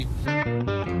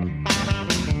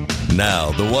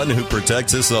Now, the one who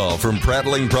protects us all from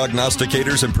prattling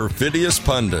prognosticators and perfidious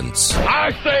pundits.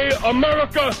 I say,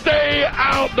 America, stay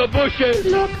out the bushes.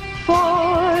 Look for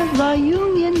the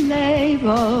Union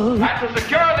label. And to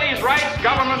secure these rights,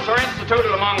 governments are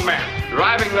instituted among men,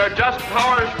 deriving their just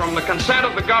powers from the consent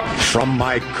of the government. From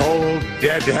my cold,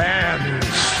 dead hands.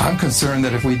 I'm concerned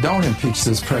that if we don't impeach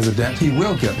this president, he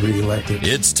will get reelected.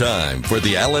 It's time for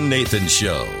the Alan Nathan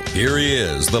Show. Here he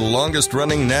is, the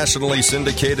longest-running nationally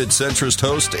syndicated centrist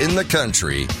host in the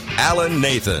country, Alan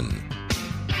Nathan.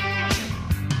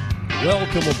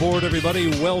 Welcome aboard, everybody.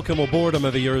 Welcome aboard. I'm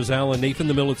ever yours, Alan Nathan,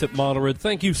 the militant moderate.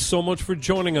 Thank you so much for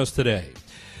joining us today.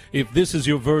 If this is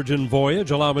your virgin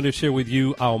voyage, allow me to share with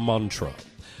you our mantra.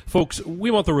 Folks, we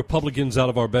want the Republicans out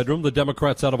of our bedroom, the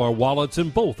Democrats out of our wallets,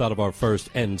 and both out of our First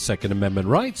and Second Amendment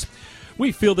rights.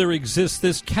 We feel there exists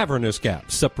this cavernous gap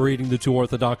separating the two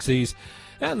orthodoxies,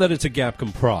 and that it's a gap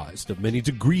comprised of many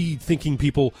greed-thinking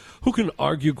people who can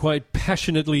argue quite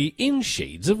passionately in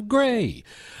shades of gray.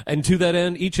 And to that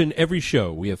end, each and every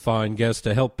show we have fine guests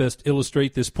to help best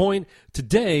illustrate this point.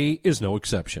 Today is no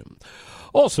exception.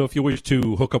 Also, if you wish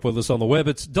to hook up with us on the web,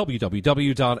 it's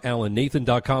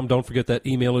www.alannathan.com. Don't forget that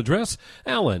email address,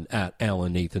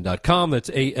 alan@alannathan.com. That's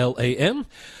ALAN.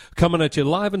 Coming at you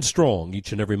live and strong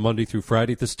each and every Monday through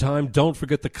Friday at this time. Don't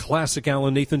forget the classic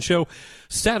Alan Nathan Show,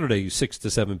 Saturday 6 to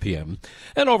 7 p.m.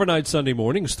 And overnight Sunday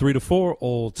mornings 3 to 4,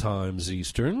 all times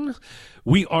Eastern.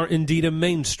 We are indeed a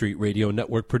Main Street Radio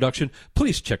Network production.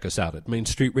 Please check us out at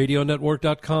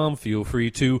mainstreetradionetwork.com. Feel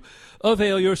free to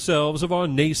avail yourselves of our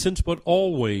nascent but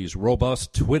always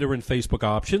robust Twitter and Facebook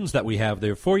options that we have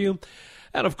there for you.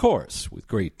 And, of course, with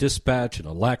great dispatch and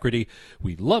alacrity,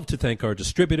 we'd love to thank our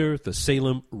distributor, the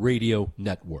Salem Radio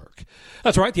Network.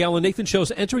 That's right, the Alan Nathan Show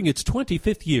is entering its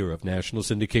 25th year of national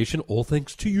syndication, all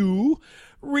thanks to you,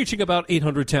 reaching about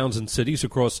 800 towns and cities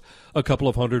across a couple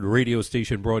of hundred radio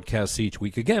station broadcasts each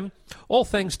week. Again, all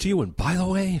thanks to you. And, by the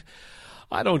way,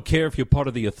 I don't care if you're part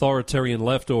of the authoritarian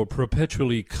left or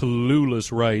perpetually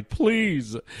clueless right.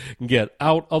 Please get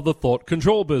out of the thought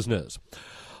control business.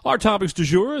 Our topics du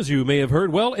jour, as you may have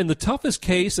heard, well, in the toughest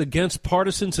case against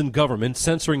partisans in government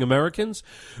censoring Americans,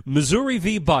 Missouri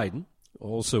v. Biden,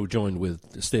 also joined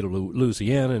with the state of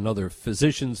Louisiana and other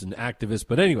physicians and activists.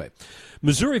 But anyway,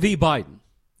 Missouri v. Biden,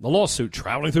 the lawsuit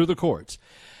traveling through the courts,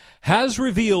 has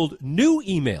revealed new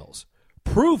emails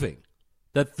proving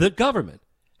that the government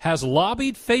has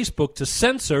lobbied Facebook to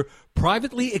censor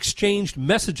privately exchanged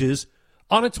messages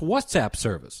on its WhatsApp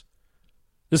service.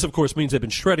 This, of course, means they've been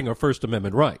shredding our First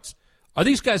Amendment rights. Are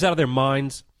these guys out of their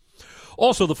minds?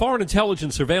 Also, the Foreign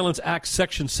Intelligence Surveillance Act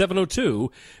Section 702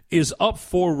 is up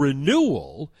for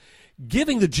renewal,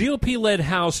 giving the GOP-led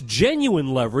House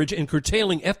genuine leverage in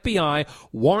curtailing FBI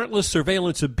warrantless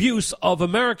surveillance abuse of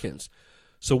Americans.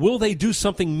 So will they do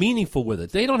something meaningful with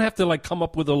it? They don't have to, come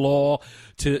up with a law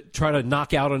to try to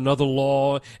knock out another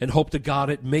law and hope to God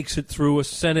it makes it through a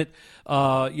Senate,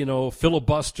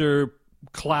 filibuster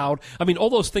cloud. I mean,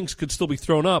 all those things could still be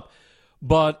thrown up,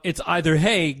 but it's either,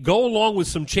 hey, go along with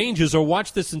some changes or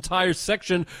watch this entire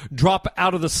section drop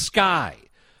out of the sky.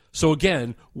 So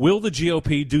again, will the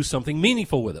GOP do something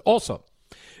meaningful with it? Also,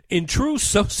 in true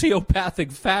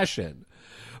sociopathic fashion,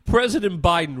 President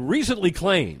Biden recently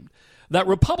claimed that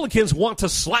Republicans want to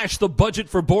slash the budget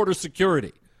for border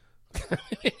security.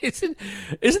 Isn't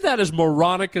that as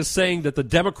moronic as saying that the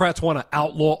Democrats want to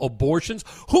outlaw abortions?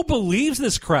 Who believes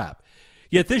this crap?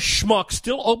 Yet this schmuck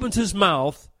still opens his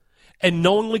mouth and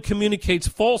knowingly communicates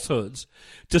falsehoods,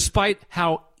 despite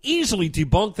how easily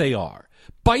debunked they are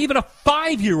by even a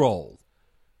 5-year-old.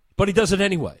 But he does it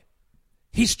anyway.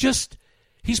 He's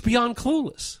beyond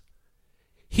clueless.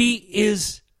 He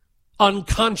is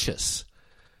unconscious.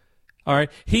 All right?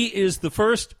 He is the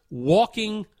first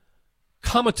walking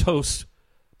comatose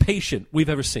patient we've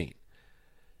ever seen.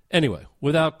 Anyway,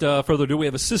 without further ado, we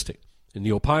have assisting in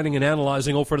the opining and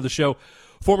analyzing all of the show,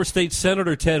 former state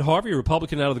senator Ted Harvey, a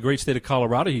Republican out of the great state of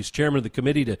Colorado. He's chairman of the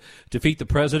committee to defeat the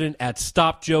president at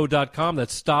StopJoe.com.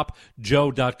 That's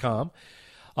StopJoe.com.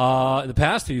 In the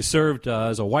past, he served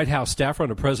as a White House staffer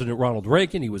under President Ronald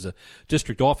Reagan. He was a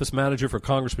district office manager for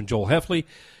Congressman Joel Heffley.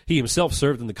 He himself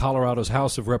served in the Colorado's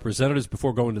House of Representatives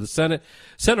before going to the Senate.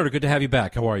 Senator, good to have you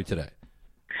back. How are you today?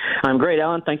 I'm great,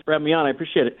 Alan. Thanks for having me on. I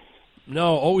appreciate it.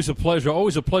 No, always a pleasure,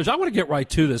 always a pleasure. I want to get right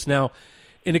to this. Now,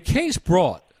 in a case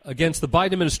brought against the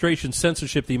Biden administration's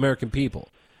censorship of the American people,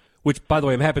 which, by the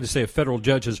way, I'm happy to say a federal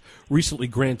judge has recently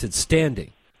granted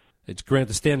standing. It's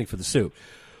granted standing for the suit.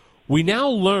 We now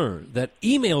learn that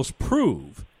emails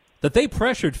prove that they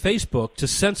pressured Facebook to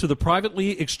censor the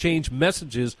privately exchanged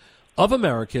messages of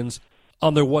Americans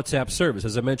on their WhatsApp service,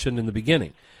 as I mentioned in the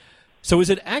beginning. So is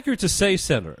it accurate to say,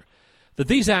 Senator, that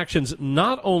these actions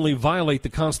not only violate the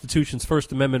Constitution's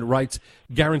First Amendment rights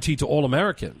guaranteed to all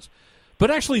Americans, but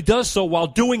actually does so while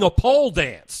doing a pole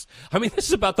dance? I mean, this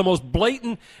is about the most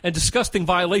blatant and disgusting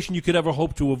violation you could ever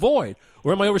hope to avoid.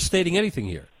 Or am I overstating anything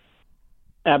here?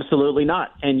 Absolutely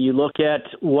not. And you look at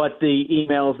what the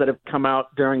emails that have come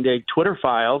out during the Twitter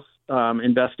Files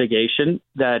investigation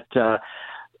that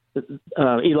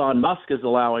Elon Musk is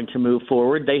allowing to move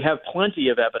forward. They have plenty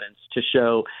of evidence to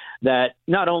show that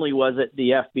not only was it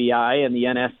the FBI and the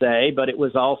NSA, but it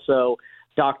was also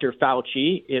Dr.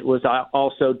 Fauci. It was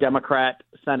also Democrat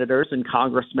senators and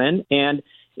congressmen. And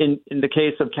in the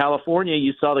case of California,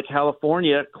 you saw the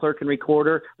California clerk and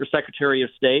recorder or Secretary of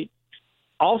State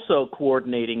also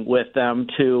coordinating with them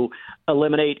to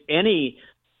eliminate any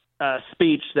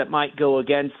speech that might go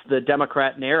against the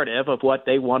Democrat narrative of what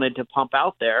they wanted to pump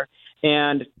out there.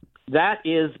 And that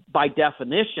is, by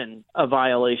definition, a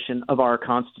violation of our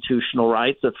constitutional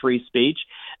rights of free speech.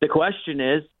 The question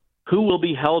is, who will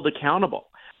be held accountable?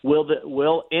 Will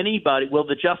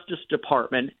the Justice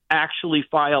Department actually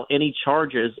file any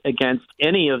charges against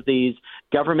any of these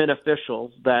government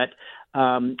officials that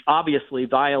obviously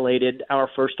violated our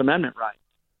First Amendment rights?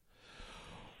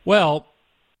 Well,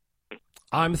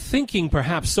 I'm thinking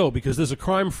perhaps so, because there's a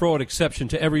crime fraud exception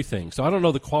to everything. So I don't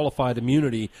know that qualified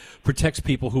immunity protects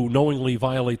people who knowingly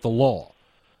violate the law.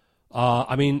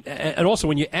 And also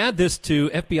when you add this to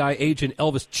FBI agent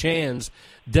Elvis Chan's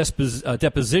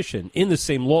deposition in the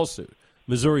same lawsuit,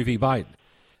 Missouri v. Biden.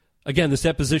 Again, this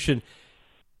deposition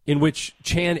in which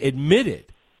Chan admitted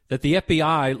that the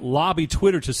FBI lobbied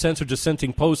Twitter to censor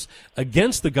dissenting posts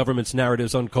against the government's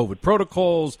narratives on COVID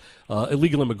protocols,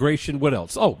 illegal immigration, what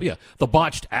else? Oh, yeah, the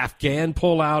botched Afghan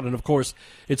pullout, and, of course,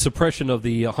 its suppression of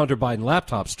the Hunter Biden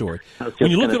laptop story.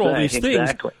 When you look at all these things,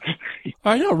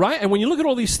 I know, right? And when you look at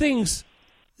all these things,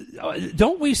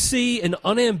 don't we see an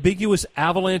unambiguous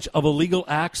avalanche of illegal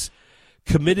acts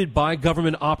committed by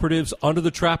government operatives under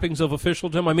the trappings of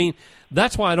officialdom? I mean,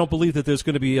 that's why I don't believe that there's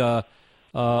going to be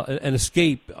an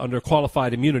escape under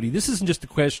qualified immunity. This isn't just a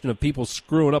question of people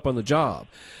screwing up on the job.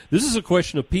 This is a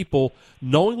question of people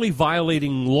knowingly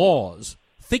violating laws,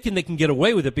 thinking they can get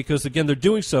away with it because, again, they're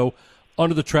doing so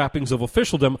under the trappings of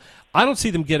officialdom. I don't see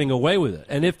them getting away with it.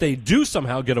 And if they do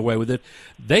somehow get away with it,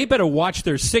 they better watch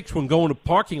their six when going to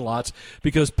parking lots,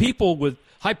 because people with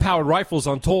high-powered rifles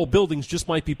on tall buildings just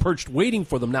might be perched waiting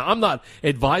for them. Now, I'm not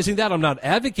advising that. I'm not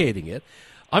advocating it.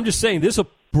 I'm just saying there's a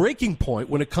breaking point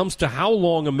when it comes to how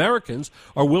long Americans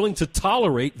are willing to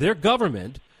tolerate their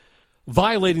government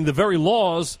violating the very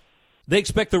laws they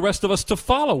expect the rest of us to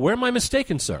follow. Where am I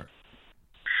mistaken, sir?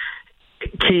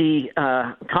 Key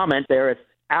comment there is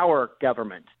our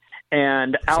government.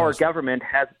 And our government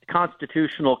has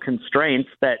constitutional constraints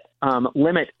that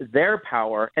limit their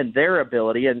power and their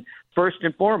ability. And first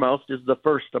and foremost is the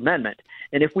First Amendment.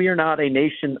 And if we are not a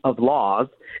nation of laws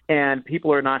and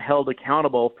people are not held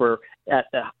accountable for at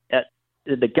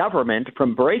the government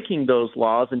from breaking those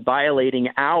laws and violating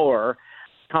our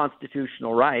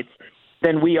constitutional rights,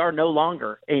 then we are no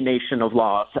longer a nation of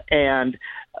laws. And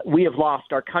we have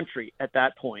lost our country at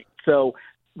that point. So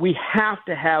we have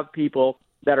to have people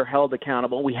that are held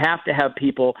accountable. We have to have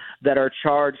people that are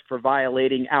charged for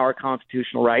violating our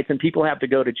constitutional rights, and people have to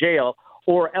go to jail,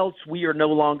 or else we are no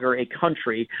longer a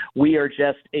country. We are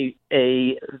just a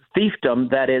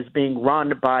fiefdom that is being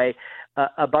run by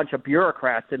a bunch of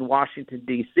bureaucrats in Washington,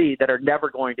 D.C. that are never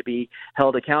going to be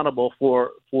held accountable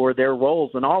for their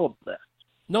roles in all of this.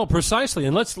 No, precisely.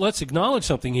 And let's acknowledge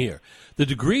something here. The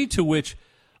degree to which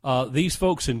these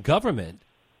folks in government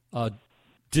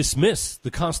dismiss the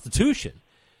Constitution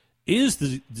is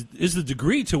the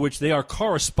degree to which they are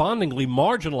correspondingly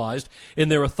marginalized in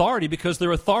their authority, because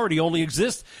their authority only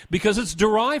exists because it's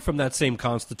derived from that same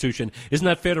Constitution. Isn't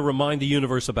that fair to remind the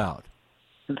universe about?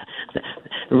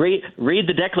 Read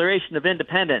the Declaration of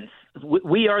Independence.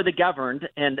 We are the governed,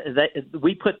 and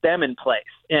we put them in place.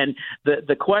 And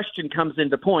the question comes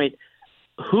into point: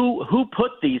 who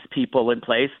put these people in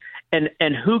place,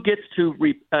 and who gets to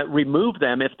remove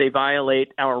them if they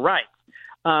violate our rights?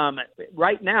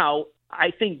 Right now,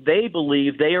 I think they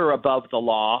believe they are above the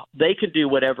law. They can do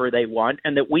whatever they want,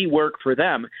 and that we work for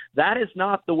them. That is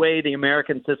not the way the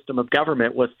American system of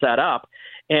government was set up.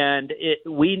 And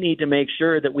we need to make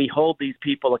sure that we hold these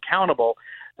people accountable.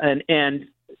 And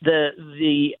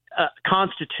the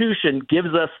Constitution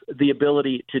gives us the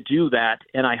ability to do that.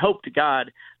 And I hope to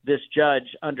God this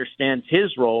judge understands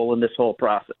his role in this whole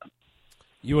process.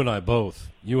 You and I both.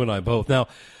 Now,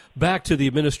 back to the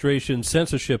administration's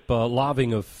censorship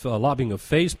lobbying of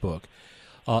Facebook.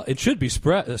 It should be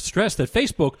stressed that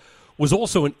Facebook was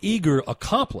also an eager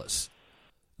accomplice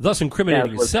thus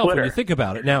incriminating itself Twitter. when you think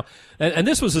about it. Now, and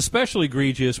this was especially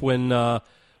egregious when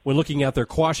looking at their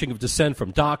quashing of dissent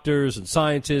from doctors and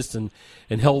scientists and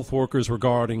health workers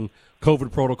regarding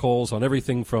COVID protocols on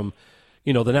everything from,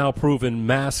 the now proven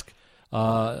mask,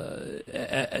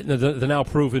 the now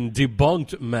proven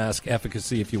debunked mask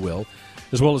efficacy, if you will,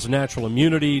 as well as natural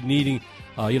immunity needing,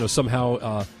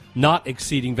 somehow not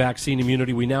exceeding vaccine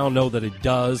immunity. We now know that it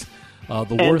does.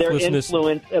 The worthlessness. Their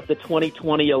influence of the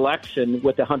 2020 election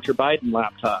with the Hunter Biden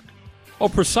laptop. Oh,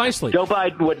 precisely. Joe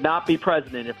Biden would not be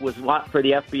president if it was not for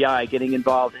the FBI getting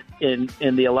involved in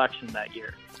the election that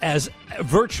year. As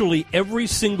virtually every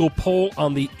single poll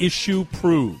on the issue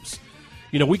proves.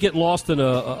 We get lost in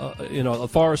a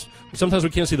forest. Sometimes we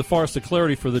can't see the forest of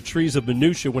clarity for the trees of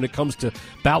minutia when it comes to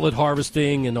ballot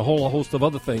harvesting and a whole host of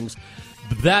other things.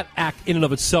 That act in and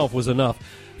of itself was enough.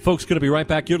 Folks, going to be right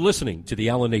back. You're listening to The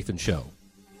Alan Nathan Show.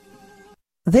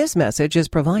 This message is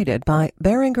provided by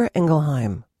Boehringer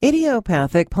Ingelheim.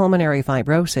 Idiopathic pulmonary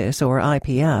fibrosis, or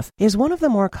IPF, is one of the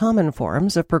more common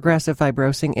forms of progressive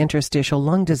fibrosing interstitial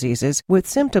lung diseases, with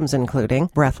symptoms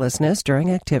including breathlessness during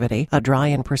activity, a dry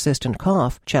and persistent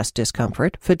cough, chest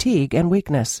discomfort, fatigue, and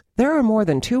weakness. There are more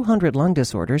than 200 lung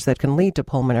disorders that can lead to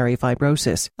pulmonary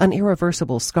fibrosis, an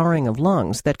irreversible scarring of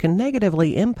lungs that can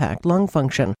negatively impact lung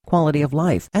function, quality of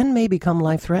life, and may become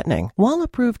life-threatening. While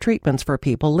approved treatments for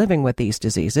people living with these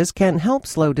diseases can help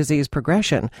slow disease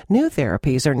progression, new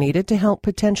therapies are needed to help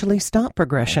potentially stop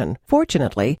progression.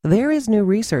 Fortunately, there is new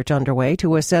research underway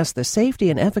to assess the safety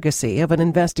and efficacy of an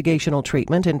investigational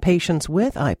treatment in patients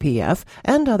with IPF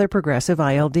and other progressive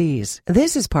ILDs.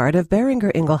 This is part of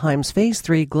Boehringer Ingelheim's Phase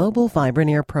 3 Global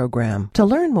Fibroneer program. To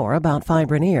learn more about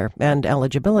Fibroneer and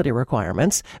eligibility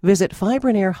requirements, visit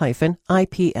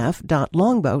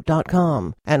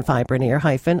fibroneer-ipf.longboat.com and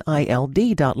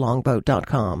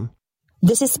fibroneer-ild.longboat.com.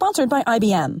 This is sponsored by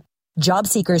IBM. Job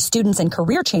seekers, students, and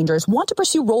career changers want to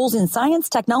pursue roles in science,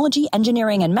 technology,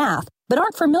 engineering, and math, but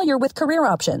aren't familiar with career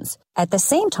options. At the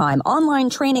same time, online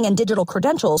training and digital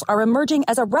credentials are emerging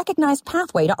as a recognized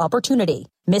pathway to opportunity.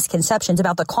 Misconceptions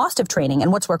about the cost of training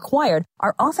and what's required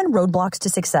are often roadblocks to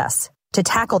success. To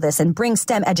tackle this and bring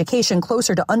STEM education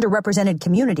closer to underrepresented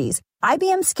communities,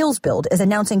 IBM Skills Build is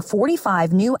announcing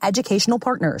 45 new educational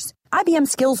partners. IBM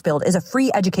Skills Build is a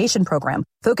free education program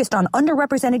focused on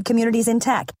underrepresented communities in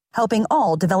tech, helping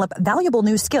all develop valuable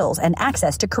new skills and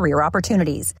access to career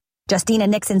opportunities. Justina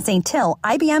Nixon St. Till,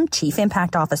 IBM Chief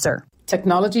Impact Officer.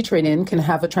 Technology training can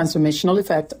have a transformational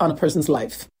effect on a person's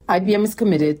life. IBM is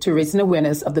committed to raising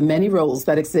awareness of the many roles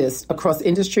that exist across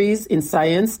industries in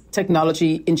science,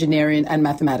 technology, engineering, and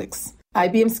mathematics.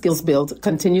 IBM Skills Build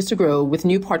continues to grow with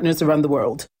new partners around the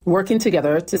world, working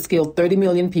together to skill 30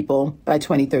 million people by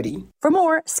 2030. For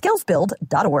more,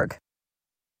 skillsbuild.org.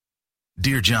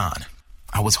 Dear John,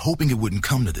 I was hoping it wouldn't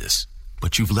come to this,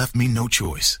 but you've left me no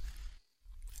choice.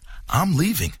 I'm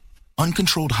leaving.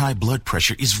 Uncontrolled high blood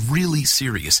pressure is really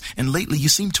serious, and lately you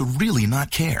seem to really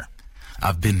not care.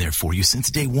 I've been there for you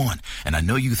since day one, and I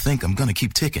know you think I'm going to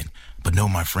keep ticking. But no,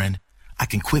 my friend, I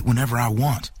can quit whenever I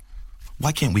want.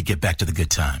 Why can't we get back to the good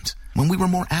times, when we were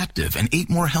more active and ate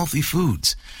more healthy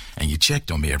foods, and you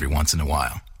checked on me every once in a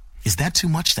while? Is that too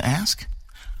much to ask?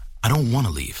 I don't want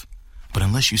to leave, but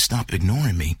unless you stop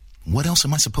ignoring me, what else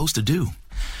am I supposed to do?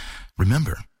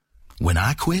 Remember, when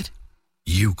I quit,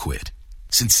 you quit.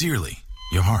 Sincerely,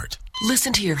 your heart.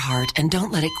 Listen to your heart and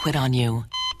don't let it quit on you.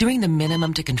 Doing the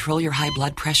minimum to control your high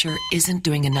blood pressure isn't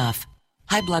doing enough.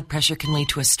 High blood pressure can lead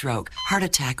to a stroke, heart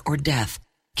attack, or death.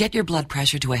 Get your blood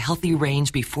pressure to a healthy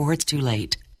range before it's too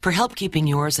late. For help keeping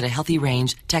yours at a healthy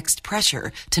range, text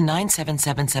PRESSURE to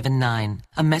 97779.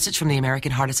 A message from the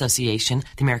American Heart Association,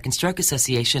 the American Stroke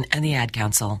Association, and the Ad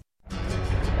Council.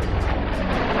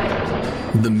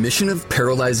 The mission of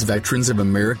Paralyzed Veterans of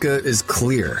America is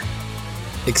clear.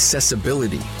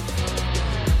 Accessibility.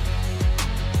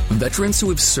 Veterans who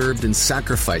have served and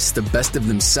sacrificed the best of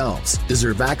themselves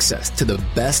deserve access to the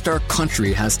best our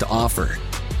country has to offer.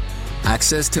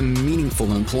 Access to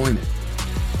meaningful employment.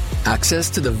 Access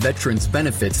to the veterans'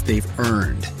 benefits they've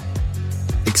earned.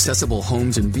 Accessible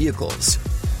homes and vehicles.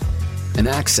 And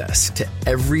access to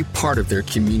every part of their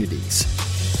communities.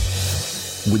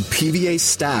 With PVA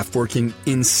staff working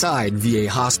inside VA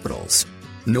hospitals,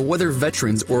 no other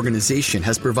veterans organization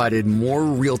has provided more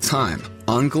real-time,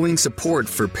 ongoing support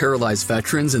for paralyzed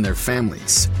veterans and their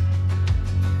families.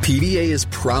 PVA is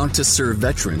proud to serve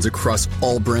veterans across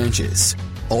all branches,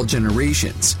 all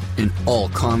generations, and all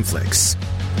conflicts.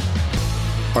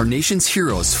 Our nation's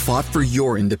heroes fought for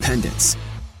your independence.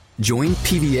 Join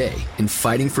PVA in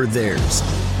fighting for theirs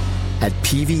at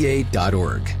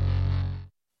pva.org.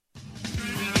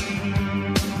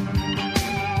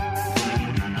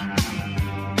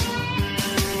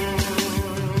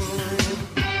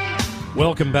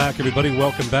 Welcome back, everybody.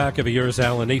 Welcome back. Here's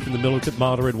Alan Nathan, the militant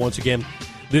moderate. Once again,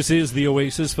 this is the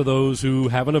oasis for those who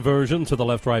have an aversion to the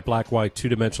left-right, black-white,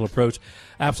 two-dimensional approach.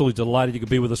 Absolutely delighted you could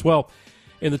be with us. Well,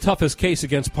 in the toughest case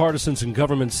against partisans and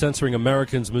government censoring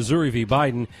Americans, Missouri v.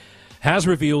 Biden has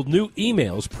revealed new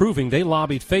emails proving they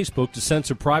lobbied Facebook to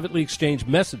censor privately exchanged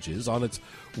messages on its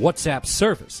WhatsApp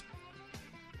service,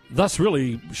 thus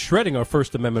really shredding our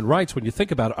First Amendment rights when you think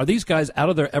about it. Are these guys out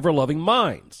of their ever-loving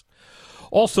minds?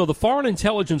 Also, the Foreign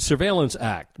Intelligence Surveillance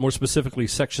Act, more specifically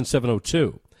Section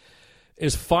 702,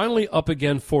 is finally up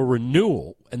again for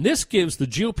renewal, and this gives the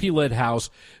GOP-led House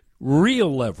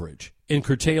real leverage in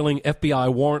curtailing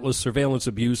FBI warrantless surveillance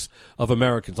abuse of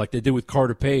Americans, like they did with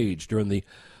Carter Page during the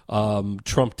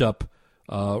trumped-up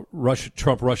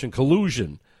Trump-Russian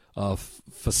collusion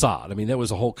facade. I mean, there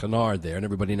was a whole canard there, and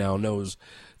everybody now knows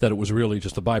that it was really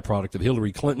just a byproduct of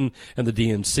Hillary Clinton and the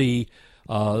DNC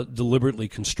deliberately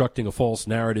constructing a false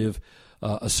narrative,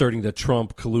 asserting that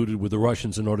Trump colluded with the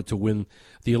Russians in order to win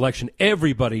the election.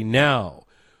 Everybody now,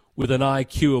 with an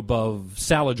IQ above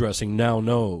salad dressing, now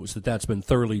knows that that's been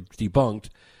thoroughly debunked,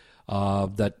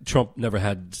 that Trump never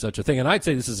had such a thing. And I'd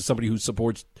say this is somebody who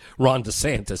supports Ron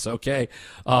DeSantis, okay?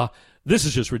 This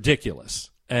is just ridiculous.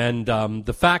 And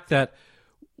the fact that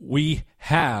we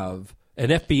have an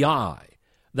FBI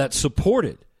that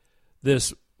supported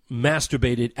this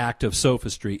masturbated act of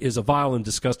sophistry is a vile and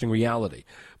disgusting reality.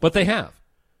 But they have.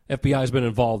 FBI has been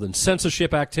involved in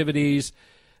censorship activities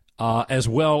as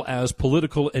well as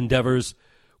political endeavors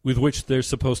with which they're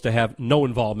supposed to have no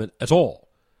involvement at all.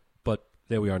 But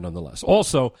there we are nonetheless.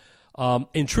 Also,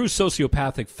 in true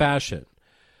sociopathic fashion,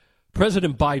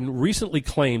 President Biden recently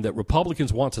claimed that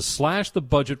Republicans want to slash the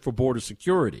budget for border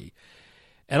security.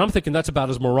 And I'm thinking that's about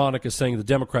as moronic as saying the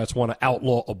Democrats want to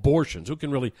outlaw abortions. Who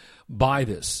can really buy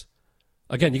this?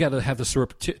 Again, you got to have the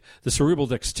cerebral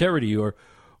dexterity or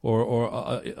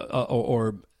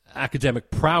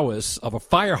academic prowess of a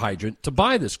fire hydrant to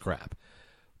buy this crap.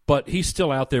 But he's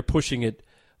still out there pushing it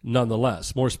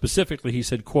nonetheless. More specifically, he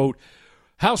said, quote,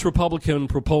 House Republican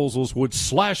proposals would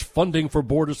slash funding for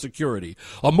border security,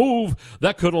 a move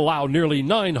that could allow nearly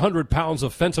 900 pounds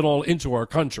of fentanyl into our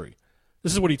country.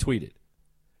 This is what he tweeted.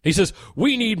 He says,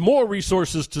 we need more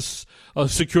resources to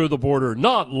secure the border,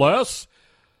 not less.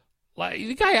 Like,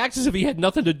 the guy acts as if he had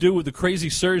nothing to do with the crazy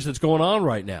surge that's going on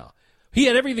right now. He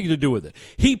had everything to do with it.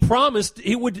 He promised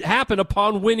it would happen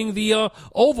upon winning the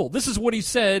Oval. This is what he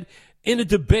said in a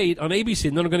debate on ABC,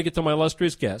 and then I'm going to get to my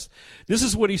illustrious guest. This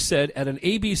is what he said at an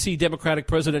ABC Democratic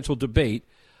presidential debate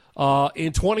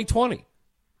in 2020.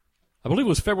 I believe it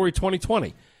was February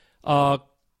 2020.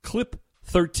 Clip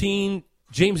 13,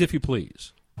 James, if you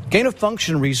please.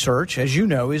 Gain-of-function research, as you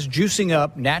know, is juicing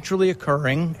up naturally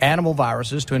occurring animal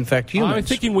viruses to infect humans. I'm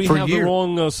thinking we have the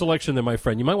wrong selection there, my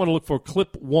friend. You might want to look for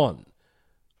clip 1.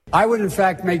 I would, in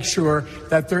fact, make sure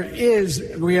that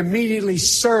we immediately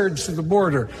surge to the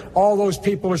border. All those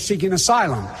people are seeking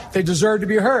asylum. They deserve to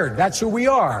be heard. That's who we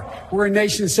are. We're a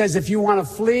nation that says if you want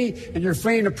to flee and you're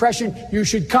fleeing oppression, you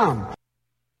should come.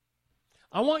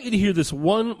 I want you to hear this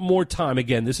one more time.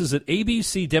 Again, this is an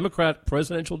ABC Democrat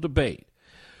presidential debate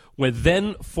with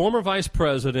then former Vice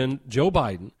President Joe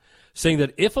Biden saying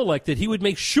that if elected, he would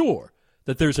make sure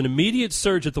that there's an immediate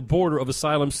surge at the border of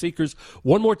asylum seekers.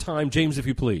 One more time, James, if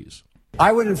you please.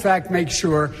 I would, in fact, make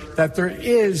sure that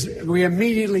we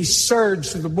immediately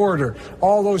surge to the border.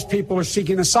 All those people are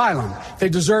seeking asylum. They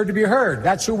deserve to be heard.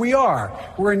 That's who we are.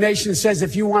 We're a nation that says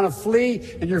if you want to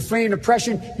flee and you're fleeing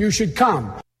oppression, you should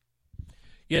come.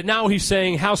 Yet now he's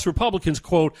saying House Republicans,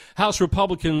 quote, House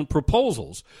Republican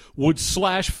proposals would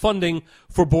slash funding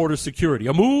for border security,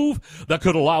 a move that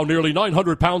could allow nearly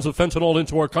 900 pounds of fentanyl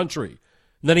into our country.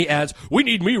 And then he adds, we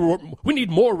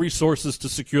need more resources to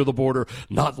secure the border,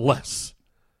 not less.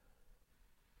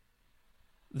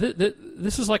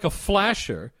 This is like a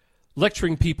flasher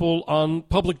lecturing people on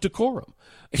public decorum.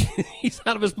 He's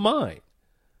out of his mind.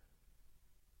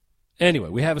 Anyway,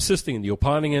 we have assisting in the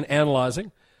opining and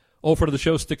analyzing. Over to the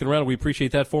show, sticking around. We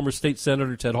appreciate that. Former State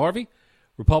Senator Ted Harvey,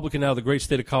 Republican now of the great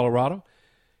state of Colorado.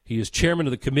 He is chairman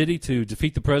of the committee to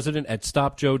defeat the president at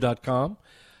StopJoe.com.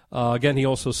 Again, he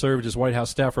also served as White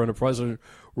House staffer under President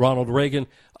Ronald Reagan.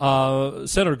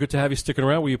 Senator, good to have you sticking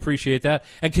around. We appreciate that.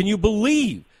 And can you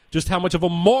believe just how much of a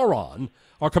moron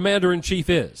our commander-in-chief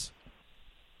is?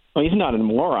 Well, he's not a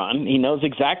moron. He knows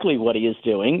exactly what he is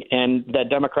doing, and the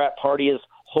Democrat Party is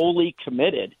wholly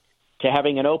committed to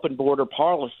having an open border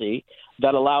policy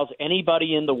that allows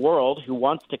anybody in the world who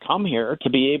wants to come here to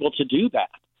be able to do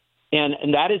that.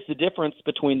 And that is the difference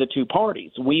between the two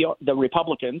parties. The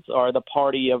Republicans are the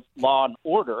party of law and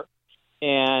order,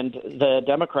 and the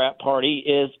Democrat Party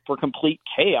is for complete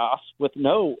chaos with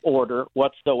no order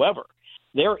whatsoever.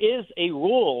 There is a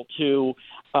rule to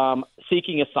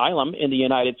seeking asylum in the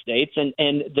United States,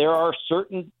 and there are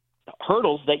certain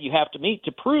hurdles that you have to meet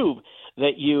to prove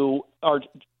that you are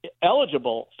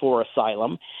eligible for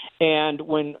asylum. And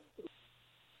when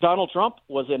Donald Trump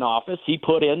was in office, he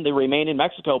put in the Remain in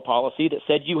Mexico policy that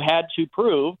said you had to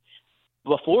prove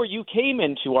before you came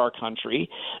into our country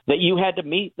that you had to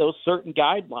meet those certain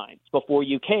guidelines before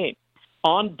you came.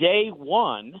 On day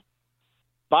one,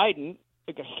 Biden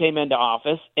came into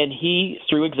office, and he,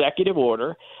 through executive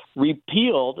order,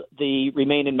 repealed the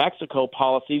Remain in Mexico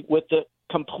policy with the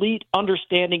complete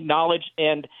understanding, knowledge,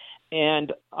 and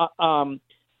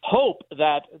hope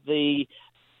that the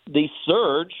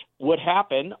surge would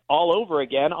happen all over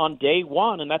again on day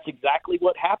one, and that's exactly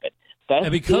what happened. That's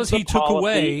and because he took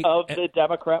away of the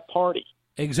Democrat Party.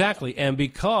 Exactly, and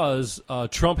because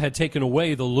Trump had taken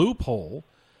away the loophole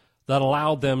that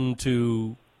allowed them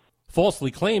to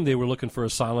falsely claim they were looking for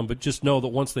asylum, but just know that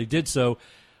once they did so,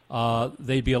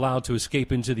 they'd be allowed to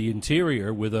escape into the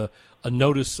interior with a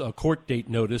notice, a court date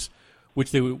notice,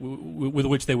 with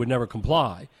which they would never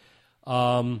comply.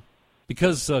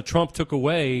 Because Trump took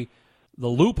away the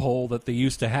loophole that they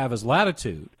used to have as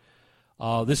latitude,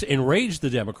 this enraged the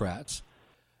Democrats,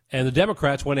 and the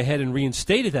Democrats went ahead and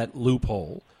reinstated that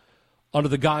loophole under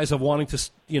the guise of wanting to,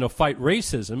 fight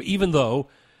racism, even though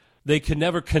they could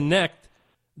never connect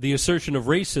the assertion of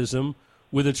racism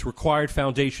with its required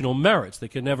foundational merits. They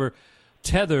could never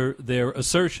tether their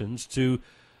assertions to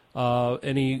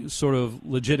any sort of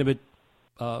legitimate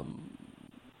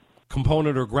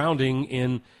component or grounding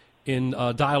in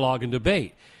dialogue and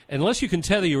debate. Unless you can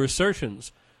tether your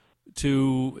assertions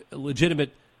to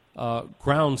legitimate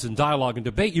grounds in dialogue and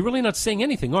debate, you're really not saying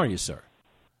anything, are you, sir?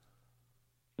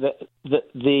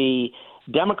 The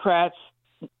Democrats'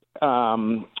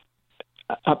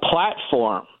 a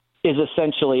platform is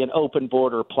essentially an open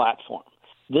border platform.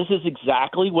 This is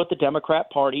exactly what the Democrat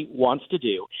Party wants to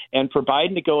do. And for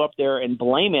Biden to go up there and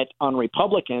blame it on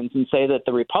Republicans and say that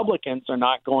the Republicans are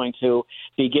not going to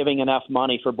be giving enough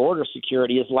money for border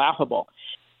security is laughable.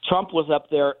 Trump was up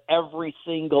there every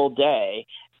single day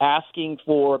asking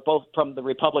for, both from the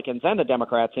Republicans and the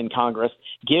Democrats in Congress,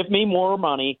 give me more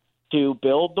money to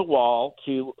build the wall,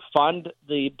 to fund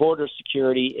the border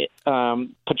security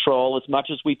patrol as much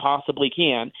as we possibly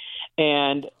can.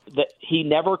 And that he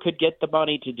never could get the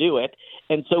money to do it.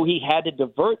 And so he had to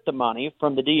divert the money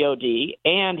from the DOD,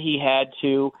 and he had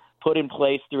to put in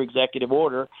place through executive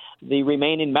order the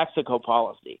Remain in Mexico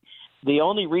policy. The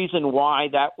only reason why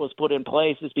that was put in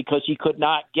place is because he could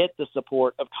not get the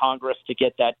support of Congress to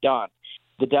get that done.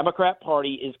 The Democrat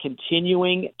Party is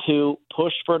continuing to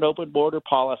push for an open border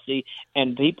policy,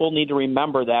 and people need to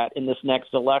remember that in this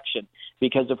next election,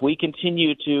 because if we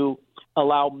continue to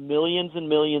allow millions and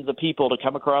millions of people to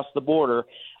come across the border,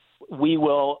 we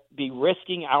will be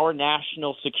risking our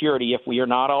national security if we are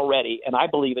not already. And I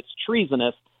believe it's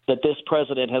treasonous that this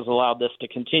president has allowed this to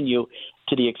continue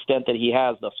to the extent that he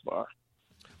has thus far.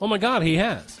 Oh, my God, he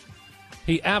has.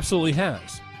 He absolutely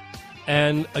has.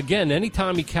 And, again,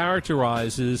 anytime he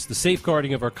characterizes the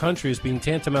safeguarding of our country as being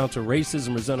tantamount to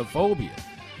racism or xenophobia,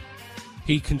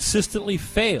 he consistently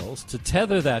fails to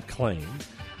tether that claim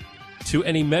to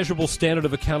any measurable standard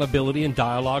of accountability in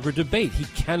dialogue or debate. He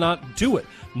cannot do it.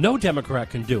 No Democrat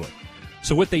can do it.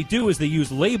 So what they do is they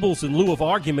use labels in lieu of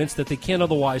arguments that they can't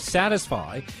otherwise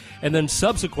satisfy, and then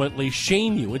subsequently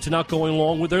shame you into not going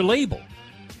along with their label.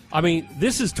 I mean,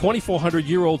 this is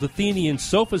 2,400-year-old Athenian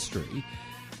sophistry,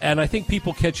 and I think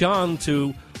people catch on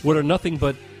to what are nothing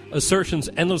but assertions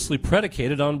endlessly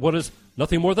predicated on what is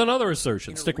nothing more than other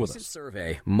assertions. Stick with us. In a recent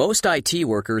survey, most IT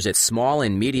workers at small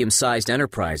and medium-sized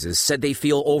enterprises said they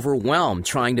feel overwhelmed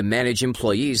trying to manage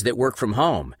employees that work from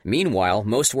home. Meanwhile,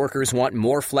 most workers want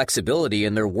more flexibility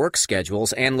in their work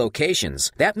schedules and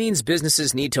locations. That means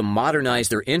businesses need to modernize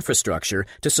their infrastructure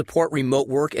to support remote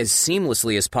work as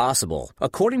seamlessly as possible.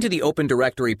 According to the Open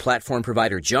Directory platform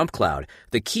provider JumpCloud,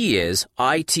 the key is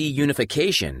IT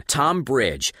unification. Tom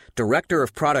Bridge, Director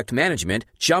of Product Management,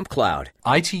 JumpCloud.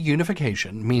 IT unification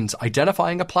means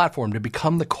identifying a platform to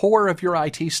become the core of your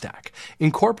IT stack,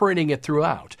 incorporating it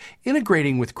throughout,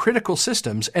 integrating with critical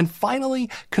systems, and finally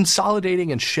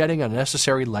consolidating and shedding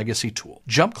unnecessary legacy tools.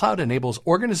 JumpCloud enables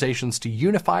organizations to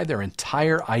unify their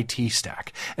entire IT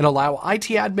stack and allow IT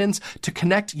admins to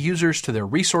connect users to their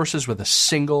resources with a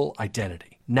single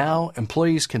identity. Now,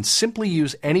 employees can simply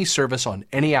use any service on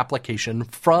any application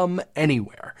from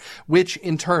anywhere, which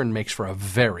in turn makes for a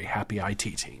very happy IT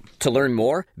team. To learn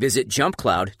more, visit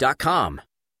jumpcloud.com.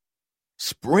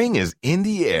 Spring is in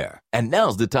the air, and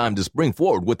now's the time to spring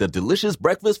forward with a delicious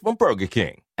breakfast from Burger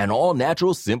King. An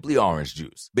all-natural Simply Orange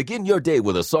Juice. Begin your day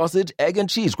with a sausage, egg, and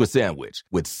cheese sandwich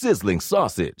with sizzling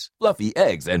sausage, fluffy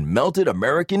eggs, and melted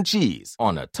American cheese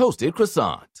on a toasted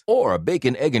croissant. Or a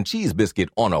bacon, egg, and cheese biscuit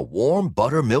on a warm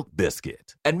buttermilk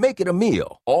biscuit. And make it a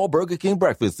meal. All Burger King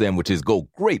breakfast sandwiches go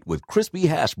great with crispy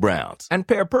hash browns and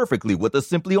pair perfectly with a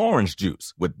Simply Orange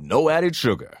Juice with no added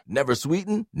sugar, never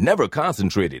sweetened, never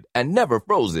concentrated, and never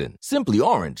frozen. Simply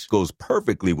Orange goes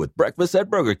perfectly with breakfast at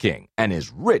Burger King and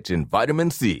is rich in vitamin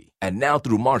C. And now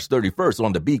through March 31st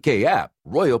on the BK app,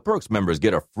 Royal Perks members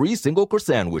get a free single croissant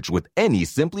sandwich with any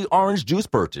Simply Orange Juice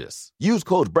purchase. Use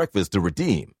code BREAKFAST to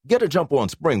redeem. Get a jump on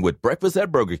spring with breakfast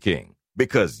at Burger King.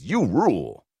 Because you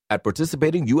rule. At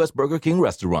participating U.S. Burger King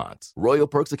restaurants. Royal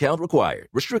Perks account required.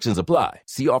 Restrictions apply.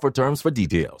 See offer terms for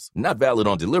details. Not valid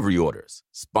on delivery orders.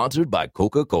 Sponsored by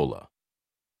Coca-Cola.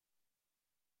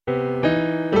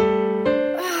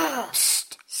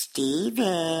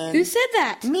 Steven. Who said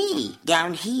that? Me,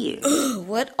 down here. Ugh,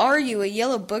 what are you, a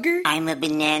yellow booger? I'm a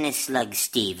banana slug,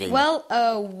 Steven. Well,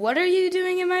 what are you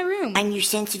doing in my room? I'm your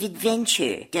sense of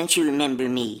adventure. Don't you remember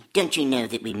me? Don't you know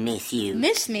that we miss you?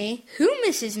 Miss me? Who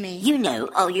misses me? You know,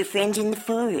 all your friends in the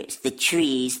forest. The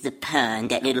trees, the pond,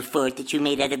 that little fort that you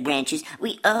made out of branches.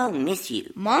 We all miss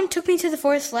you. Mom took me to the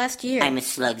forest last year. I'm a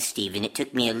slug, Steven. It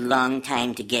took me a long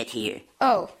time to get here.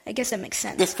 Oh, I guess that makes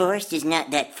sense. The forest is not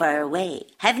that far away.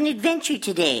 Have an adventure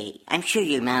today. I'm sure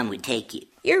your mom would take you.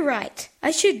 You're right.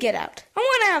 I should get out. I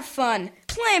want to have fun.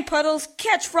 Play in puddles,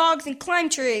 catch frogs, and climb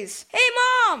trees. Hey,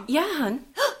 Mom! Yeah, hon?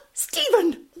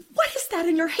 Steven, what is that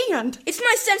in your hand? It's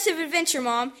my sense of adventure,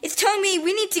 Mom. It's telling me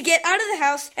we need to get out of the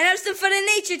house and have some fun in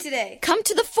nature today. Come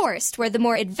to the forest where the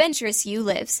more adventurous you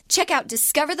lives. Check out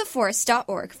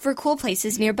discovertheforest.org for cool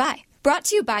places nearby. Brought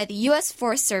to you by the U.S.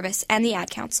 Forest Service and the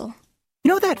Ad Council. You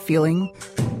know that feeling?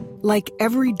 Like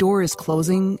every door is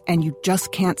closing and you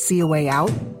just can't see a way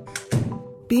out?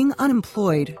 Being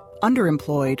unemployed,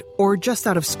 underemployed, or just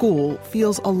out of school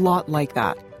feels a lot like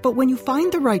that. But when you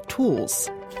find the right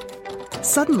tools,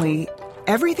 suddenly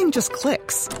everything just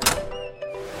clicks.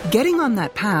 Getting on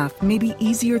that path may be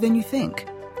easier than you think.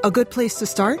 A good place to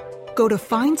start? Go to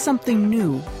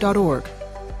findsomethingnew.org.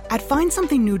 At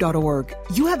findsomethingnew.org,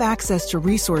 you have access to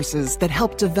resources that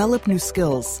help develop new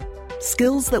skills.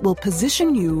 Skills that will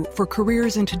position you for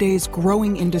careers in today's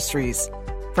growing industries,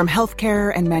 from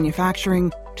healthcare and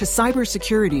manufacturing to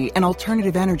cybersecurity and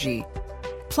alternative energy.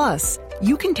 Plus,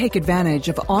 you can take advantage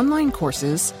of online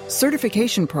courses,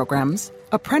 certification programs,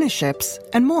 apprenticeships,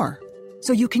 and more.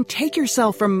 So you can take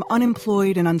yourself from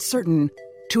unemployed and uncertain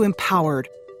to empowered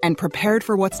and prepared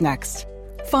for what's next.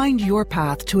 Find your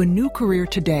path to a new career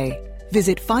today.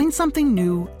 Visit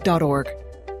findsomethingnew.org.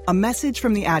 A message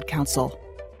from the Ad Council.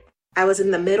 I was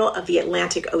in the middle of the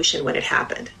Atlantic Ocean when it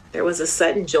happened. There was a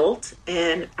sudden jolt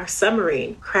and our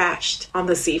submarine crashed on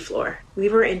the seafloor. We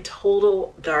were in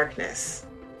total darkness.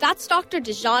 That's Dr.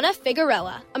 Dejana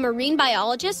Figueroa, a marine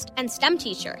biologist and STEM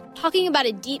teacher, talking about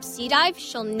a deep sea dive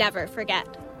she'll never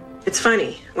forget. It's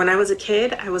funny, when I was a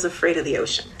kid, I was afraid of the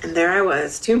ocean. And there I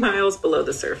was, 2 miles below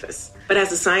the surface. But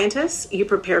as a scientist, you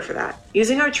prepare for that.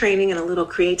 Using our training and a little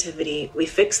creativity, we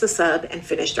fixed the sub and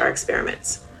finished our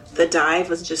experiments. The dive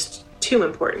was just too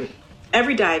important.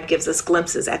 Every dive gives us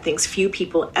glimpses at things few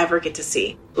people ever get to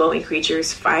see. Glowing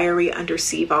creatures, fiery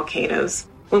undersea volcanoes.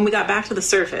 When we got back to the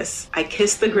surface, I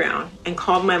kissed the ground and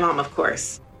called my mom, of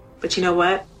course. But you know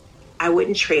what? I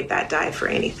wouldn't trade that dive for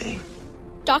anything.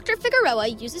 Dr. Figueroa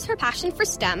uses her passion for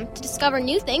STEM to discover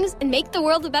new things and make the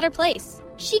world a better place.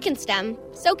 She can STEM,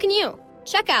 so can you.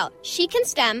 Check out She Can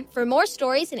STEM for more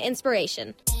stories and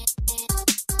inspiration.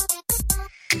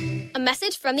 A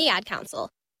message from the Ad Council.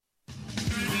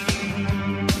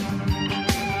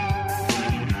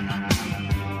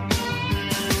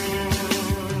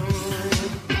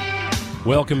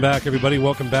 Welcome back, everybody.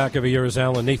 Welcome back. Over here is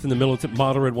Alan Nathan, the militant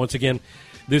moderate. Once again,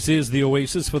 this is the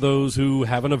Oasis for those who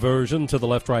have an aversion to the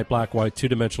left, right, black, white,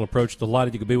 two-dimensional approach.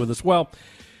 Delighted you could be with us. Well,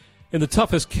 in the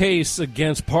toughest case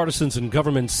against partisans and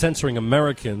government censoring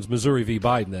Americans, Missouri v.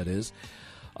 Biden, that is,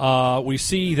 we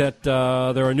see that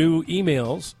there are new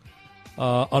emails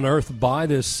unearthed by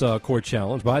this court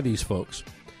challenge, by these folks,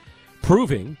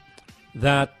 proving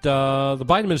that the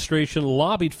Biden administration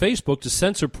lobbied Facebook to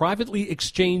censor privately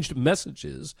exchanged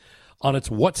messages on its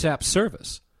WhatsApp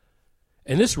service.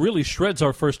 And this really shreds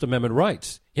our First Amendment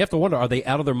rights. You have to wonder, are they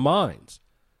out of their minds?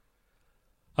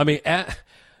 I mean,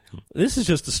 this is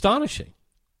just astonishing.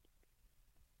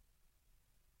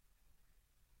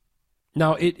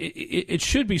 Now, it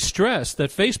should be stressed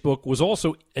that Facebook was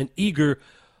also an eager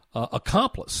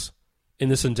accomplice in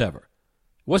this endeavor.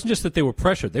 It wasn't just that they were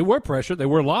pressured. They were pressured. They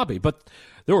were lobbied. But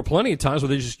there were plenty of times where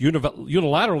they just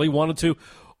unilaterally wanted to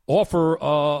offer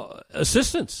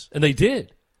assistance, and they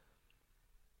did.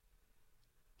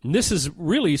 And this is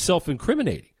really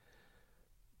self-incriminating.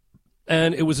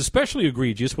 And it was especially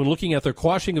egregious when looking at their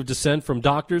quashing of dissent from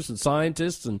doctors and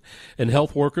scientists and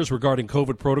health workers regarding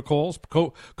COVID protocols,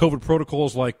 COVID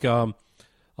protocols like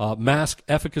mask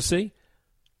efficacy.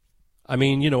 I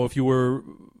mean, if you were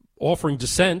offering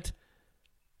dissent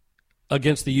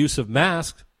against the use of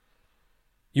masks,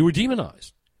 you were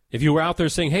demonized. If you were out there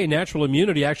saying, hey, natural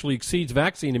immunity actually exceeds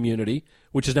vaccine immunity,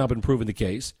 which has now been proven the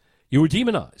case, you were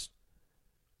demonized.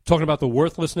 Talking about the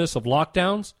worthlessness of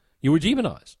lockdowns, you were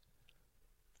demonized.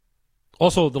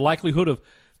 Also, the likelihood of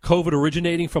COVID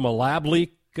originating from a lab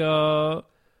leak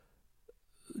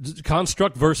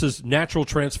construct versus natural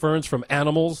transference from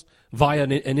animals via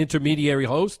an intermediary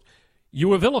host, you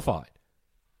were vilified.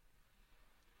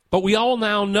 But we all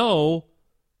now know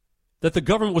that the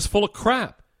government was full of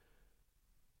crap.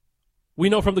 We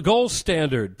know from the gold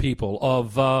standard people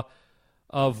of oh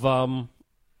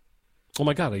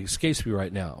my God, it escapes me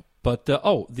right now. But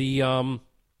it'll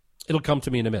come to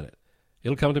me in a minute.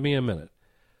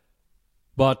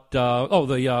 But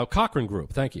the Cochrane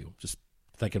Group. Thank you. Just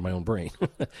thinking my own brain.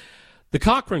 The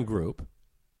Cochrane Group,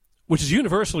 which is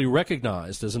universally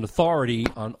recognized as an authority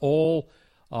on all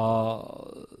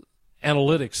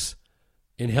analytics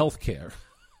in healthcare.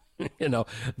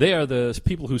 They are the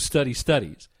people who study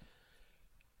studies.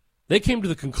 They came to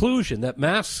the conclusion that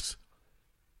masks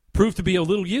proved to be of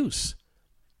little use.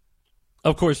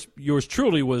 Of course, yours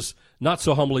truly was not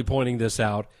so humbly pointing this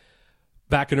out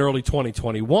back in early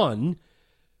 2021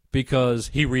 because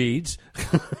he reads,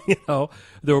 there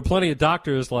were plenty of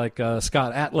doctors like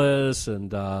Scott Atlas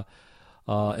and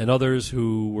others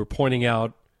who were pointing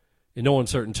out in no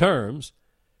uncertain terms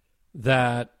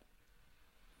that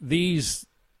these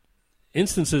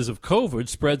instances of COVID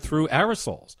spread through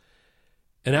aerosols.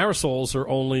 And aerosols are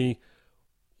only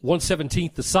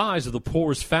 1/17 the size of the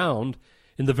pores found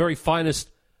in the very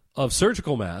finest of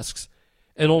surgical masks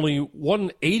and only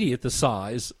 1/80th the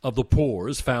size of the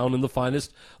pores found in the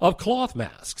finest of cloth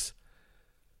masks.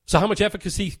 So how much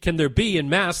efficacy can there be in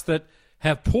masks that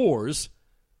have pores,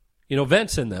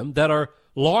 vents in them, that are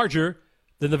larger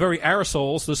than the very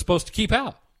aerosols they're supposed to keep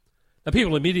out? Now,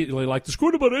 people immediately like to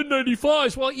squirt about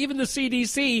N95s. Well, even the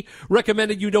CDC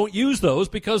recommended you don't use those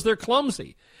because they're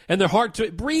clumsy and they're hard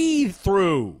to breathe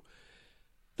through.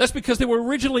 That's because they were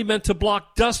originally meant to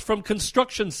block dust from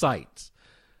construction sites.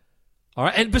 All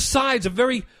right, and besides, a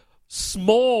very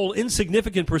small,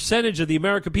 insignificant percentage of the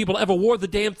American people ever wore the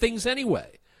damn things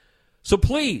anyway. So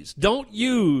please, don't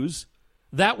use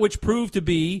that which proved to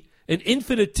be an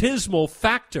infinitesimal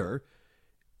factor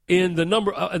in the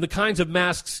number and the kinds of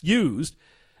masks used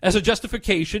as a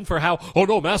justification for how,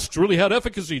 masks really had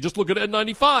efficacy. Just look at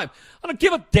N95. I don't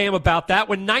give a damn about that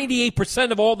when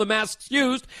 98% of all the masks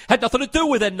used had nothing to do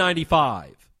with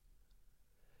N95.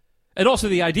 And also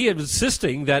the idea of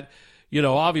insisting that,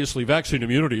 obviously vaccine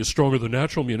immunity is stronger than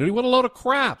natural immunity. What a load of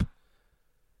crap.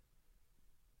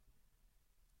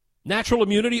 Natural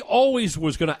immunity always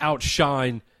was going to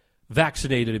outshine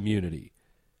vaccinated immunity.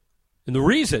 And the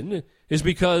reason is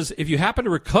because if you happen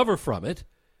to recover from it,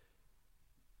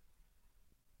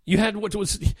 you had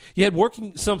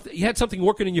something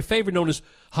working in your favor known as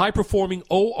high-performing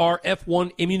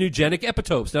ORF1 immunogenic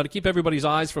epitopes. Now, to keep everybody's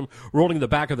eyes from rolling in the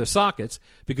back of their sockets,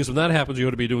 because when that happens, you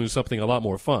ought to be doing something a lot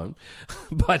more fun.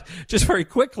 But just very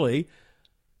quickly,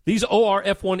 these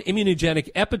ORF1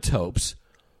 immunogenic epitopes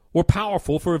were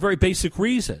powerful for a very basic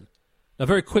reason. Now,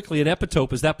 very quickly, an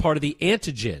epitope is that part of the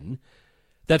antigen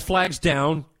that flags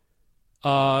down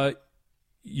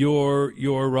your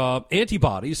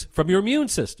antibodies from your immune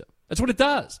system. That's what it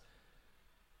does.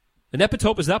 An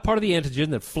epitope is that part of the antigen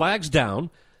that flags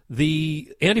down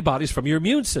the antibodies from your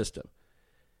immune system.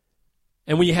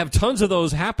 And when you have tons of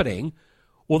those happening,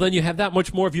 well, then you have that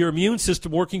much more of your immune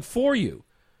system working for you.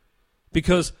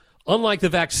 Because unlike the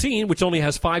vaccine, which only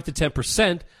has 5 to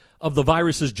 10% of the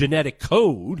virus's genetic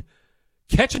code,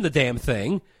 catching the damn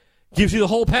thing gives you the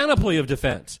whole panoply of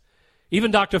defense. Even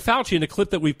Dr. Fauci, in a clip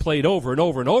that we've played over and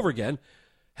over and over again,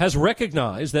 has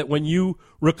recognized that when you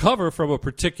recover from a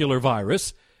particular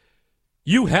virus,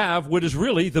 you have what is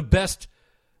really the best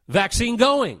vaccine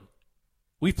going.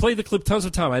 We've played the clip tons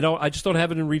of times. I just don't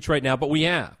have it in reach right now, but we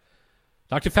have.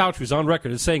 Dr. Fauci was on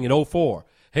record as saying in 2004,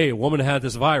 hey, a woman had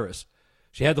this virus.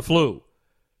 She had the flu,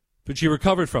 but she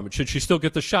recovered from it. Should she still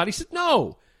get the shot? He said,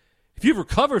 no. If you've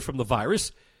recovered from the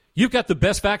virus, you've got the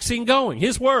best vaccine going.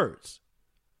 His words.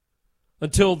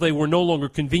 Until they were no longer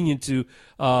convenient to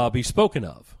be spoken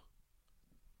of.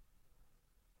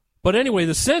 But anyway,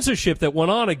 the censorship that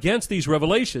went on against these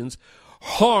revelations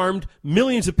harmed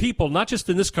millions of people, not just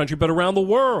in this country, but around the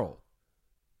world.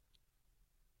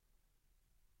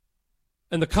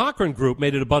 And the Cochrane Group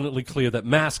made it abundantly clear that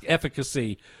mask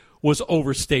efficacy was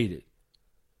overstated.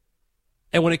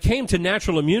 And when it came to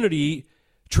natural immunity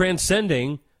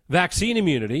transcending vaccine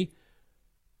immunity,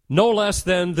 no less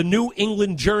than the New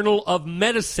England Journal of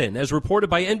Medicine, as reported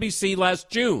by NBC last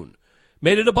June,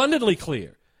 made it abundantly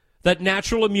clear that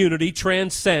natural immunity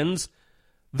transcends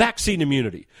vaccine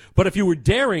immunity. But if you were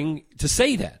daring to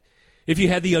say that, if you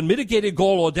had the unmitigated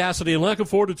gall, audacity, and lack of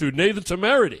fortitude, nay, the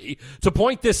temerity, to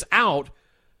point this out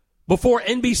before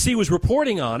NBC was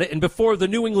reporting on it and before the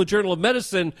New England Journal of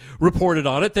Medicine reported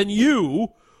on it, then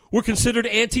you were considered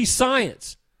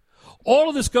anti-science. All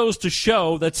of this goes to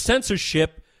show that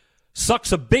censorship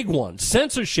sucks a big one.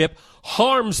 Censorship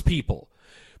harms people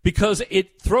because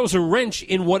it throws a wrench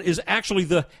in what is actually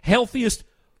the healthiest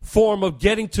form of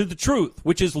getting to the truth,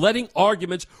 which is letting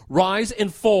arguments rise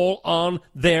and fall on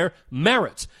their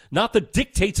merits, not the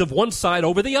dictates of one side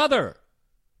over the other.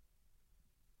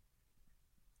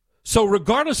 So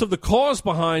regardless of the cause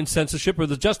behind censorship or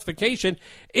the justification,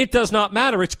 it does not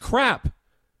matter. It's crap.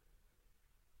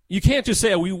 You can't just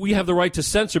say, we have the right to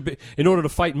censor in order to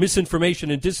fight misinformation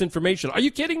and disinformation. Are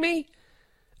you kidding me?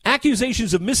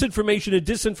 Accusations of misinformation and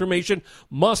disinformation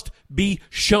must be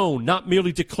shown, not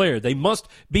merely declared. They must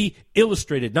be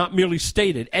illustrated, not merely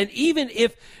stated. And even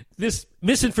if this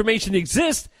misinformation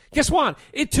exists, guess what?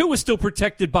 It too is still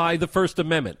protected by the First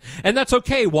Amendment. And that's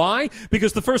okay. Why?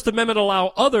 Because the First Amendment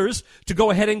allows others to go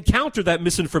ahead and counter that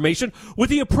misinformation with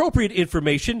the appropriate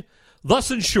information, thus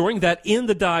ensuring that in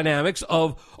the dynamics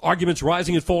of arguments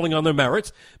rising and falling on their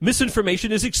merits,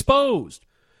 misinformation is exposed.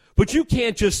 But you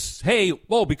can't just, hey,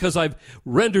 well, because I've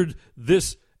rendered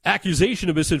this accusation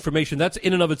of misinformation, that's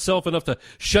in and of itself enough to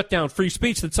shut down free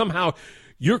speech, that somehow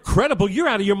you're credible, you're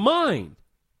out of your mind.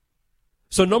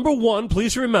 So number one,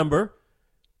 please remember,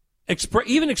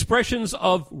 even expressions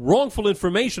of wrongful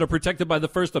information are protected by the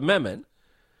First Amendment.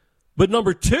 But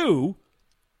number two,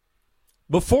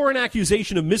 before an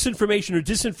accusation of misinformation or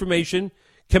disinformation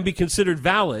can be considered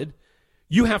valid,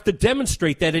 you have to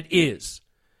demonstrate that it is.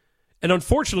 And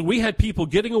unfortunately, we had people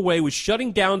getting away with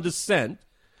shutting down dissent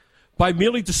by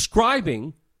merely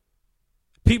describing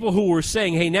people who were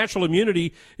saying, hey, natural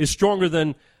immunity is stronger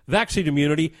than vaccine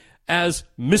immunity as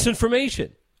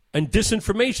misinformation and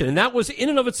disinformation. And that was in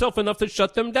and of itself enough to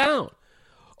shut them down.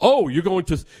 Oh, you're going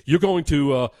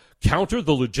to counter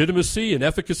the legitimacy and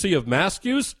efficacy of mask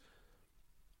use?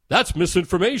 That's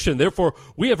misinformation. Therefore,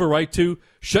 we have a right to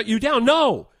shut you down.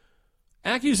 No.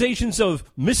 Accusations of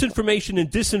misinformation and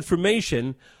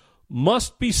disinformation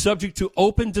must be subject to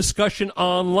open discussion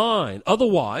online.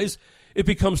 Otherwise, it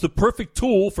becomes the perfect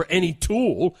tool for any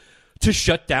tool to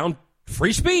shut down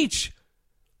free speech.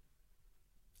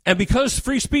 And because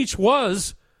free speech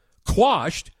was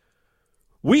quashed,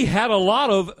 we had a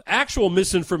lot of actual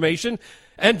misinformation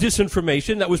and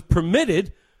disinformation that was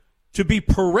permitted to be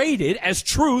paraded as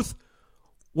truth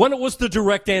when it was the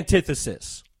direct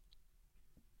antithesis.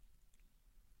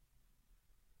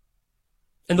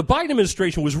 And the Biden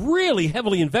administration was really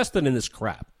heavily invested in this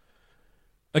crap.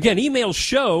 Again, emails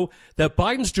show that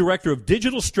Biden's director of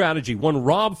digital strategy, one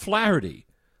Rob Flaherty,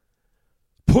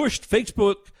 pushed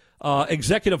Facebook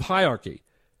executive hierarchy.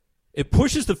 It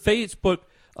pushes the Facebook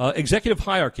executive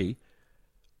hierarchy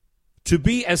to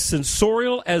be as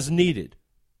censorial as needed.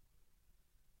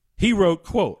 He wrote,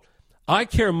 quote, I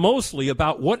care mostly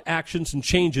about what actions and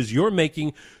changes you're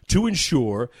making to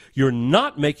ensure you're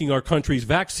not making our country's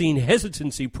vaccine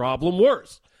hesitancy problem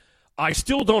worse. I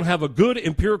still don't have a good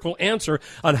empirical answer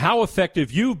on how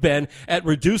effective you've been at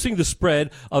reducing the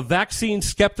spread of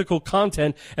vaccine-skeptical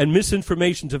content and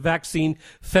misinformation to vaccine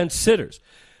fence-sitters.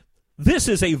 This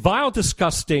is a vile,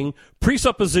 disgusting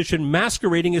presupposition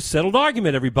masquerading as settled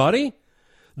argument, everybody.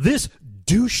 This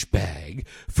douchebag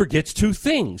forgets two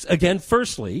things. Again,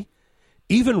 firstly,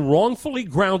 even wrongfully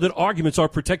grounded arguments are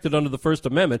protected under the First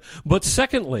Amendment. But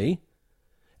secondly,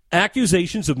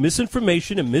 accusations of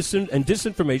misinformation and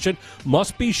disinformation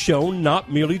must be shown,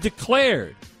 not merely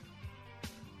declared.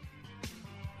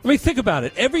 I mean, think about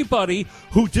it. Everybody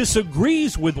who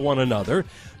disagrees with one another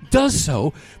does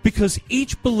so because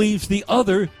each believes the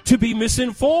other to be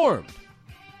misinformed.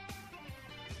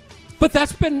 But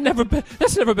that's never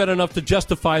been enough to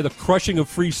justify the crushing of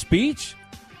free speech.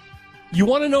 You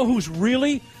want to know who's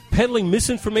really peddling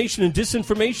misinformation and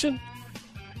disinformation?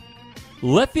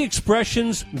 Let the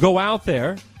expressions go out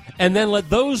there, and then let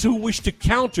those who wish to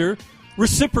counter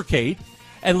reciprocate,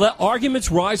 and let arguments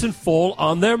rise and fall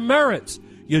on their merits.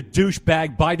 You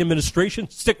douchebag Biden administration,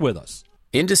 stick with us.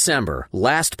 In December,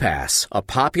 LastPass, a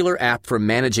popular app for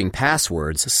managing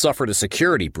passwords, suffered a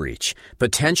security breach,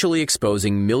 potentially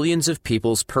exposing millions of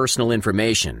people's personal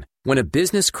information. When a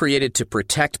business created to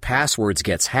protect passwords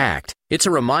gets hacked, it's a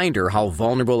reminder how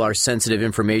vulnerable our sensitive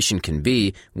information can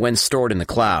be when stored in the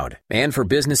cloud. And for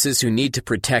businesses who need to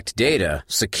protect data,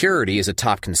 security is a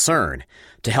top concern.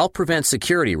 To help prevent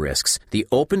security risks, the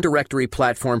open directory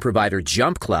platform provider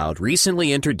JumpCloud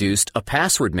recently introduced a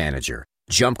password manager.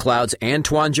 JumpCloud's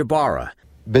Antoine Jabara.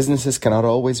 Businesses cannot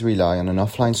always rely on an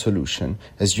offline solution,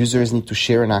 as users need to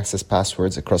share and access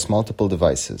passwords across multiple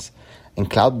devices, and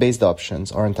cloud-based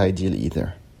options aren't ideal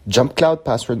either. JumpCloud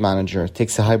Password Manager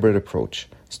takes a hybrid approach,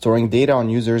 storing data on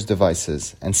users'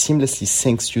 devices and seamlessly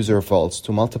syncs user vaults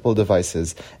to multiple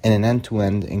devices in an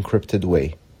end-to-end encrypted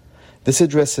way. This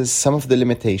addresses some of the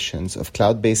limitations of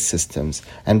cloud-based systems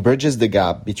and bridges the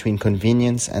gap between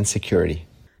convenience and security.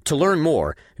 To learn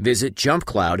more, visit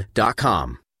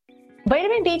jumpcloud.com.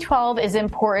 Vitamin B12 is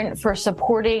important for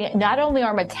supporting not only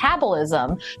our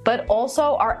metabolism, but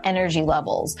also our energy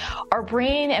levels. Our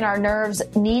brain and our nerves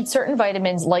need certain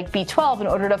vitamins like B12 in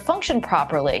order to function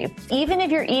properly. Even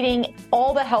if you're eating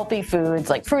all the healthy foods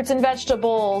like fruits and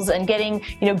vegetables and getting,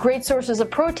 great sources of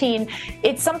protein,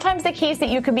 it's sometimes the case that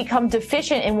you can become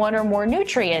deficient in one or more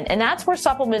nutrient, and that's where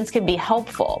supplements can be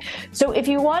helpful. So if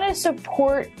you want to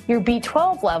support your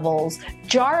B12 levels,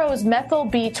 Jarrow's Methyl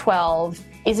B12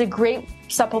 is a great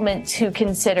supplement to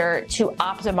consider to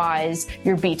optimize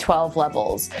your B12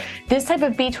 levels. This type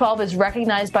of B12 is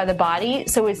recognized by the body,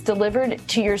 so it's delivered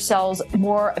to your cells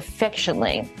more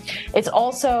efficiently. It's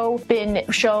also been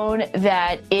shown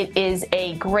that it is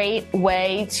a great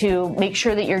way to make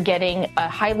sure that you're getting a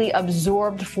highly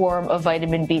absorbed form of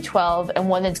vitamin B12 and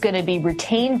one that's going to be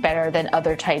retained better than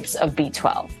other types of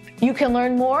B12. You can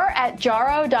learn more at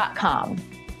jarrow.com.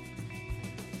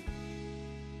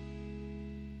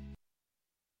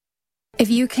 If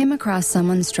you came across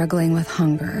someone struggling with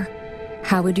hunger,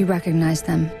 how would you recognize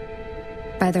them?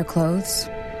 By their clothes,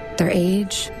 their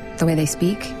age, the way they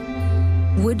speak?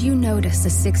 Would you notice a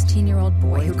 16-year-old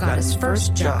boy who got his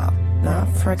first job,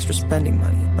 not for extra spending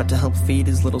money, but to help feed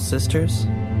his little sisters?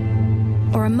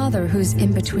 Or a mother who's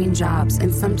in between jobs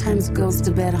and sometimes goes to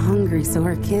bed hungry so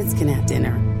her kids can have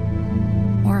dinner?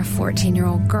 Or a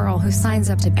 14-year-old girl who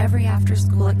signs up to every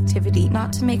after-school activity,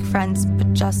 not to make friends,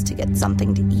 but just to get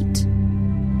something to eat?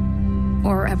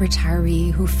 Or a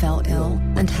retiree who fell ill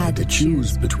and had to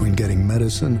choose between getting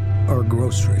medicine or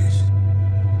groceries.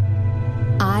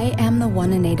 I am the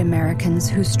 1 in 8 Americans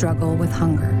who struggle with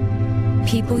hunger.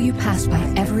 People you pass by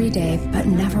every day but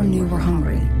never knew were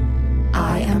hungry.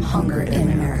 I am hunger in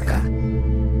America.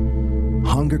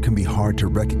 Hunger can be hard to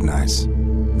recognize.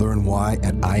 Learn why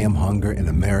at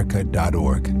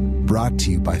IamHungerInAmerica.org. Brought to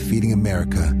you by Feeding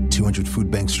America, 200 Food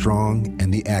Banks Strong,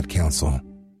 and the Ad Council.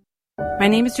 My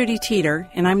name is Judy Teeter,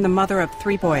 and I'm the mother of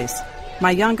 3 boys.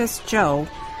 My youngest, Joe,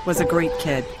 was a great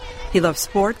kid. He loved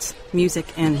sports, music,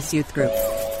 and his youth group.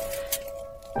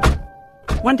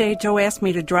 One day, Joe asked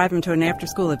me to drive him to an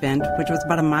after-school event, which was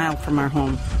about a mile from our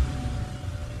home.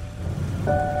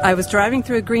 I was driving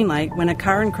through a green light when a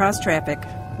car in cross traffic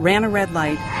ran a red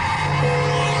light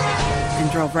and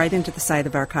drove right into the side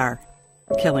of our car,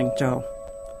 killing Joe.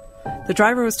 The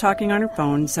driver was talking on her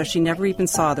phone, so she never even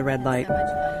saw the red light.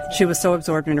 She was so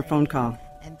absorbed in her phone call.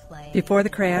 Before the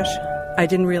crash, I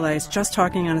didn't realize just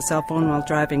talking on a cell phone while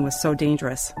driving was so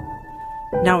dangerous.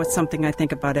 Now it's something I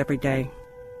think about every day.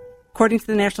 According to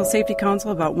the National Safety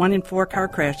Council, about 1 in 4 car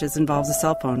crashes involves a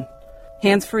cell phone.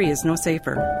 Hands-free is no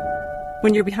safer.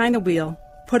 When you're behind the wheel,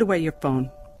 put away your phone.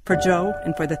 For Joe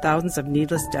and for the thousands of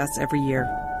needless deaths every year.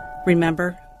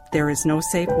 Remember, there is no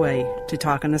safe way to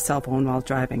talk on a cell phone while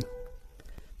driving.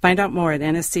 Find out more at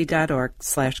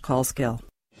nsc.org/callskill.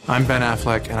 I'm Ben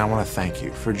Affleck, and I want to thank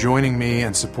you for joining me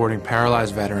and supporting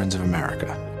Paralyzed Veterans of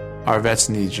America. Our vets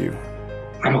need you.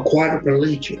 I'm a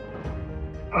quadriplegic.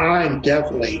 I'm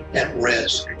definitely at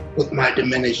risk with my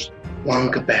diminished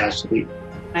lung capacity.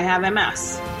 I have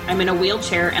MS. I'm in a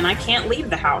wheelchair, and I can't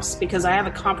leave the house because I have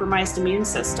a compromised immune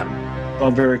system.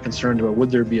 I'm very concerned about,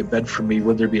 would there be a bed for me?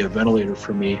 Would there be a ventilator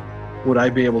for me? Would I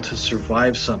be able to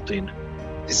survive something?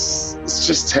 It's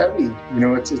just heavy.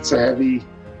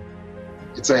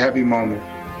 It's a heavy moment.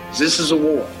 This is a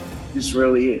war. This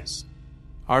really is.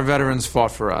 Our veterans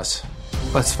fought for us.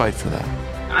 Let's fight for them.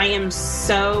 I am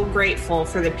so grateful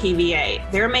for the PVA.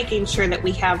 They're making sure that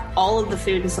we have all of the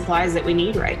food and supplies that we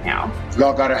need right now. We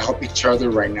all got to help each other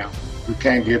right now. We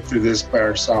can't get through this by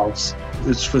ourselves.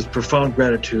 It's with profound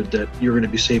gratitude that you're going to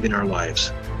be saving our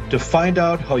lives. To find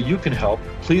out how you can help,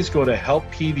 please go to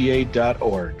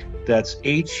helppva.org. That's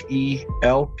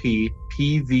HELPPVA.org.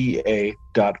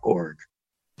 pva.org.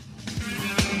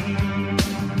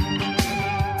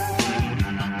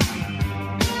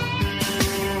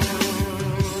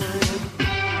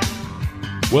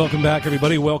 Welcome back,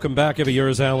 everybody. Welcome back. Every year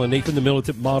is Alan Nathan, the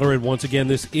militant moderate. Once again,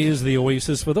 this is the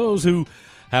Oasis. For those who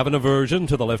have an aversion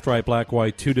to the left, right, black,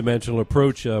 white, two-dimensional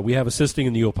approach, we have assisting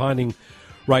in the opining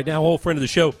right now, old friend of the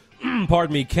show,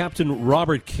 pardon me, Captain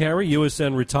Robert Carey,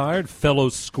 USN retired, fellow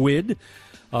Squid.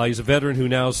 He's a veteran who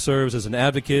now serves as an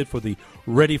advocate for the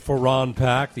Ready for Ron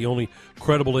PAC, the only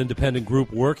credible independent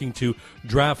group working to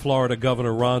draft Florida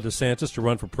Governor Ron DeSantis to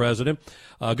run for president.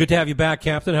 Good to have you back,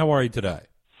 Captain. How are you today?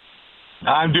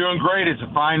 I'm doing great. It's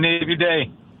a fine Navy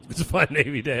day. It's a fine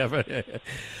Navy day.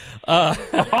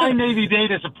 A fine Navy day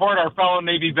to support our fellow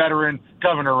Navy veteran,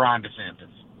 Governor Ron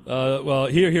DeSantis. Well,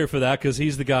 here for that, because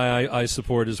he's the guy I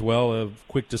support as well. A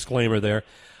quick disclaimer there.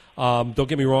 Don't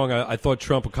get me wrong. I thought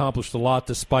Trump accomplished a lot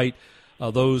despite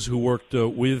those who worked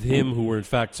with him who were, in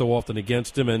fact, so often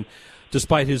against him, and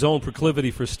despite his own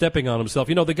proclivity for stepping on himself.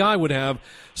 You know, the guy would have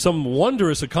some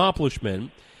wondrous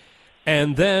accomplishment,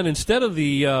 and then instead of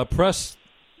the press,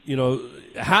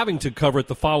 having to cover it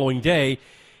the following day,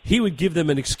 he would give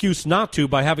them an excuse not to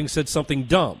by having said something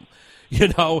dumb,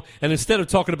 and instead of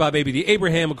talking about maybe the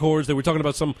Abraham Accords, they were talking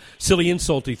about some silly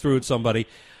insult he threw at somebody.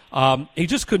 He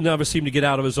just could never seem to get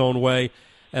out of his own way.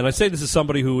 And I say this as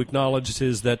somebody who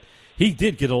acknowledges that he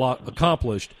did get a lot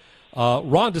accomplished.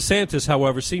 Ron DeSantis,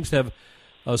 however, seems to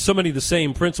have so many of the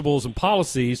same principles and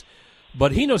policies,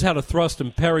 but he knows how to thrust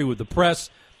and parry with the press.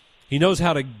 He knows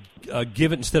how to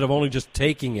give it instead of only just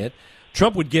taking it.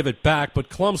 Trump would give it back, but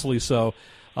clumsily so.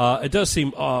 It does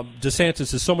seem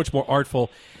DeSantis is so much more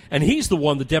artful, and he's the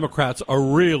one the Democrats are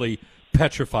really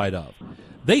petrified of.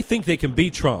 They think they can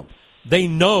beat Trump. They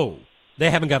know they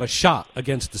haven't got a shot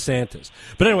against DeSantis.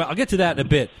 But anyway, I'll get to that in a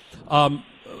bit.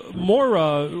 More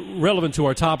relevant to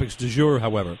our topics du jour,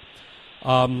 however,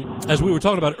 as we were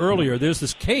talking about earlier, there's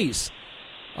this case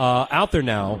out there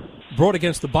now brought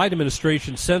against the Biden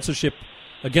administration, censorship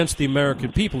against the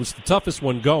American people. It's the toughest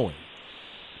one going.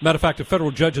 Matter of fact, a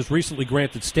federal judge has recently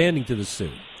granted standing to the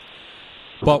suit.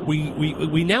 But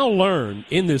we now learn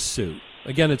in this suit,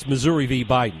 again, it's Missouri v.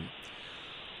 Biden,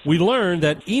 we learned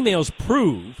that emails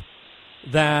prove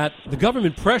that the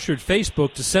government pressured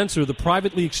Facebook to censor the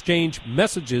privately exchanged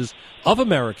messages of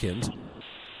Americans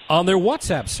on their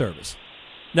WhatsApp service.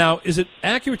 Now, is it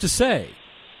accurate to say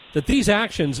that these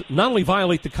actions not only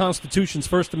violate the Constitution's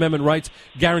First Amendment rights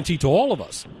guaranteed to all of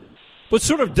us, but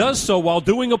sort of does so while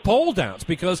doing a poll dance?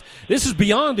 Because this is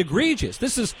beyond egregious.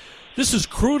 This is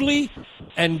crudely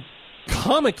and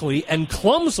comically and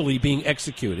clumsily being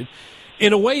executed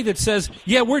in a way that says,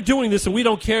 yeah, we're doing this and we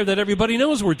don't care that everybody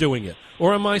knows we're doing it.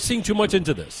 Or am I seeing too much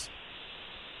into this?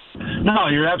 No,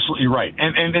 you're absolutely right.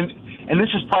 And this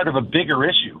is part of a bigger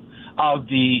issue of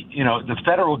the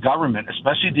federal government,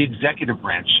 especially the executive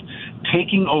branch,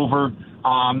 taking over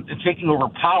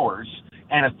powers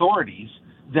and authorities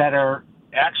that are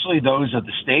actually those of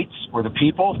the states or the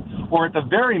people, or at the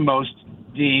very most,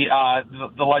 the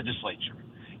legislature.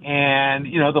 And,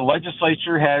 the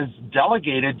legislature has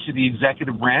delegated to the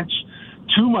executive branch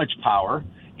too much power,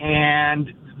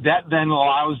 and that then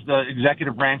allows the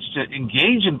executive branch to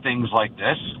engage in things like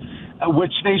this,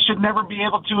 which they should never be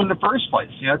able to in the first place.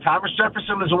 Thomas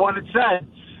Jefferson was the one that said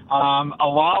a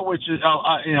law which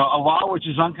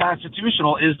is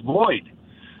unconstitutional is void,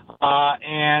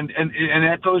 and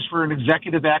that goes for an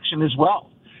executive action as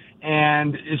well.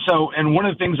 And one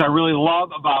of the things I really love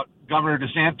about Governor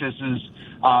DeSantis's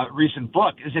recent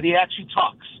book is that he actually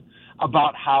talks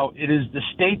about how it is the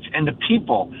states and the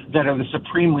people that are the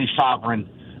supremely sovereign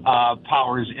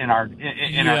powers in our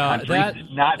country,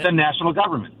 not the national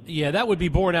government. Yeah, that would be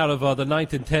born out of the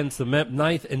Ninth and Tenth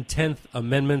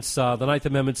Amendments. The Ninth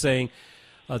Amendment saying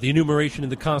the enumeration in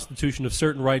the Constitution of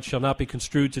certain rights shall not be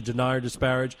construed to deny or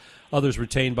disparage others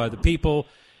retained by the people.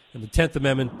 And the 10th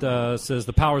Amendment says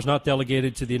the power is not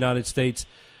delegated to the United States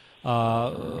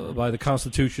by the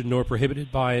Constitution nor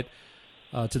prohibited by it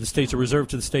to the states or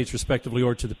reserved to the states respectively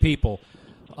or to the people.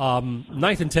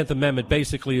 Ninth and 10th Amendment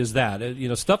basically is that.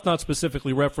 Stuff not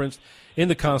specifically referenced in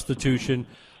the Constitution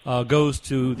goes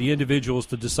to the individuals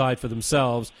to decide for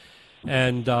themselves.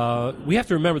 And we have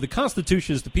to remember the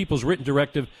Constitution is the people's written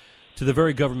directive to the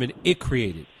very government it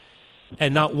created.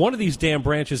 And not one of these damn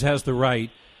branches has the right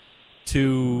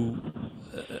to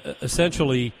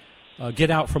essentially get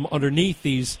out from underneath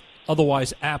these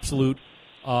otherwise absolute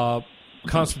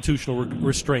constitutional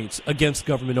restraints against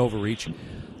government overreach.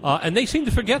 And they seem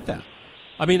to forget that.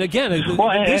 I mean, again,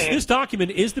 this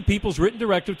document is the people's written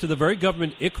directive to the very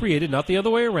government it created, not the other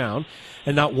way around,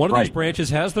 and not one of these branches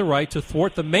has the right to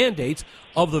thwart the mandates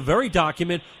of the very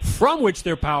document from which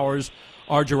their powers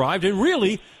are derived, and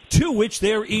really to which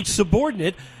they're each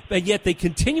subordinate, and yet they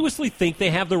continuously think they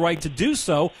have the right to do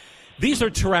so. These are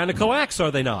tyrannical acts,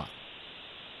 are they not?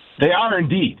 They are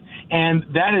indeed. And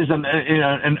that is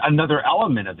another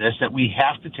element of this that we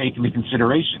have to take into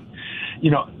consideration.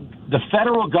 You know, the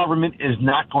federal government is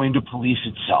not going to police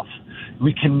itself.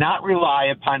 We cannot rely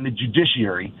upon the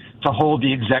judiciary to hold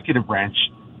the executive branch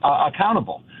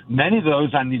accountable. Many of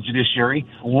those on the judiciary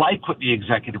like what the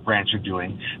executive branch are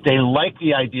doing. They like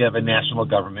the idea of a national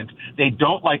government. They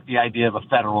don't like the idea of a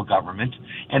federal government,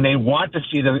 and they want to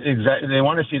see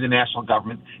the national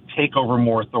government take over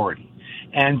more authority.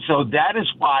 And so that is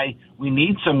why we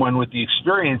need someone with the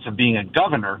experience of being a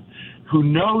governor who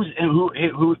knows and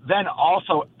who then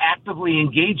also actively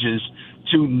engages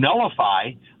to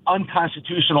nullify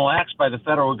unconstitutional acts by the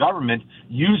federal government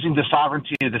using the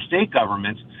sovereignty of the state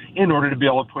government in order to be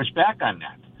able to push back on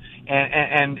that.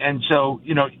 And so,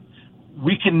 you know,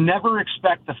 we can never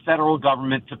expect the federal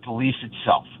government to police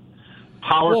itself.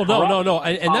 No.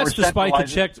 And that's despite the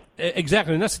checks.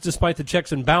 Exactly. And that's despite the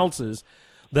checks and balances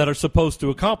that are supposed to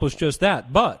accomplish just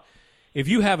that. But if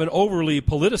you have an overly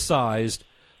politicized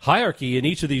hierarchy in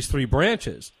each of these three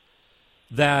branches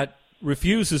that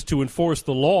refuses to enforce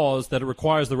the laws that it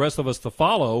requires the rest of us to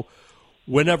follow,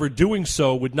 whenever doing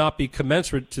so would not be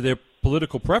commensurate to their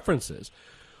political preferences,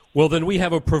 well, then we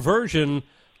have a perversion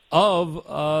of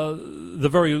the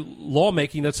very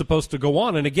lawmaking that's supposed to go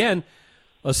on. And again,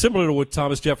 similar to what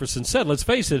Thomas Jefferson said, let's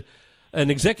face it,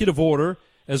 an executive order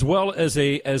as well as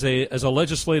a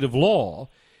legislative law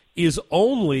is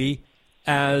only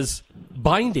as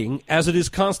binding as it is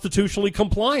constitutionally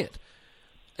compliant.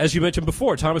 As you mentioned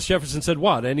before, Thomas Jefferson said,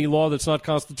 "What? Any law that's not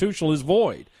constitutional is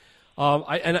void."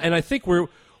 I think we're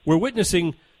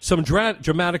witnessing some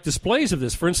dramatic displays of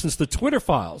this. For instance, the Twitter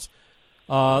files.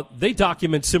 They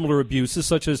document similar abuses,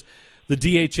 such as the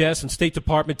DHS and State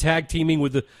Department tag teaming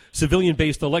with the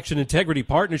civilian-based election integrity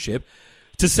partnership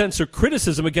to censor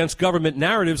criticism against government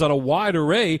narratives on a wide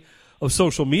array of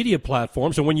social media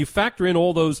platforms. And when you factor in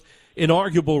all those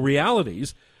inarguable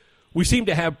realities, we seem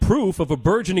to have proof of a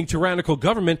burgeoning tyrannical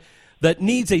government that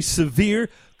needs a severe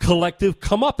collective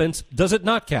comeuppance, does it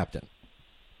not, Captain?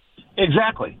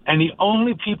 Exactly. And the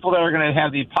only people that are going to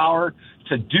have the power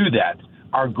to do that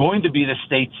are going to be the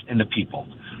states and the people.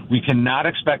 We cannot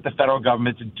expect the federal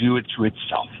government to do it to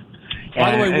itself.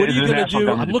 By the way, what are you going to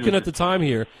do? I'm looking at the time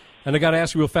here, and I got to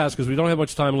ask you real fast because we don't have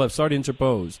much time left. Sorry to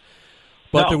interpose.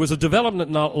 But there was a development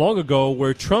not long ago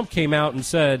where Trump came out and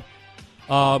said,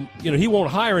 he won't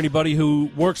hire anybody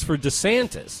who works for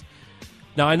DeSantis.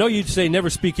 Now, I know you'd say never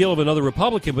speak ill of another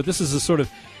Republican, but this is a sort of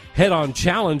head-on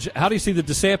challenge. How do you see the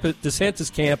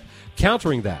DeSantis camp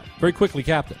countering that? Very quickly,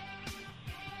 Captain.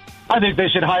 I think they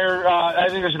should hire.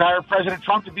 President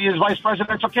Trump to be his vice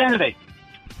presidential candidate.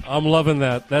 I'm loving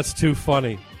that. That's too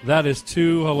funny. That is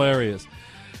too hilarious.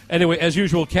 Anyway, as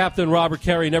usual, Captain Robert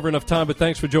Carey, never enough time, but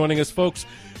thanks for joining us, folks.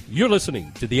 You're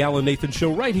listening to The Alan Nathan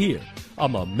Show right here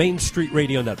on the Main Street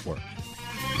Radio Network.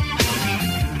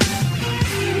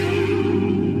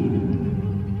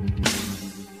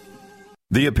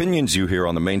 The opinions you hear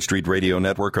on the Main Street Radio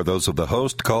Network are those of the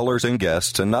host, callers, and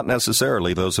guests, and not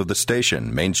necessarily those of the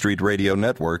station, Main Street Radio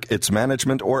Network, its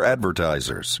management, or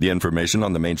advertisers. The information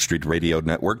on the Main Street Radio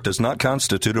Network does not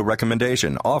constitute a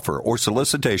recommendation, offer, or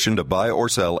solicitation to buy or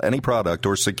sell any product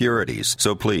or securities.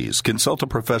 So please, consult a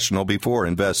professional before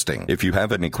investing. If you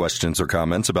have any questions or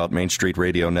comments about Main Street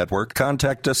Radio Network,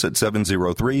 contact us at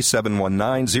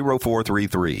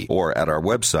 703-719-0433 or at our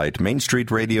website,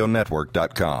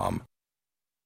 mainstreetradionetwork.com.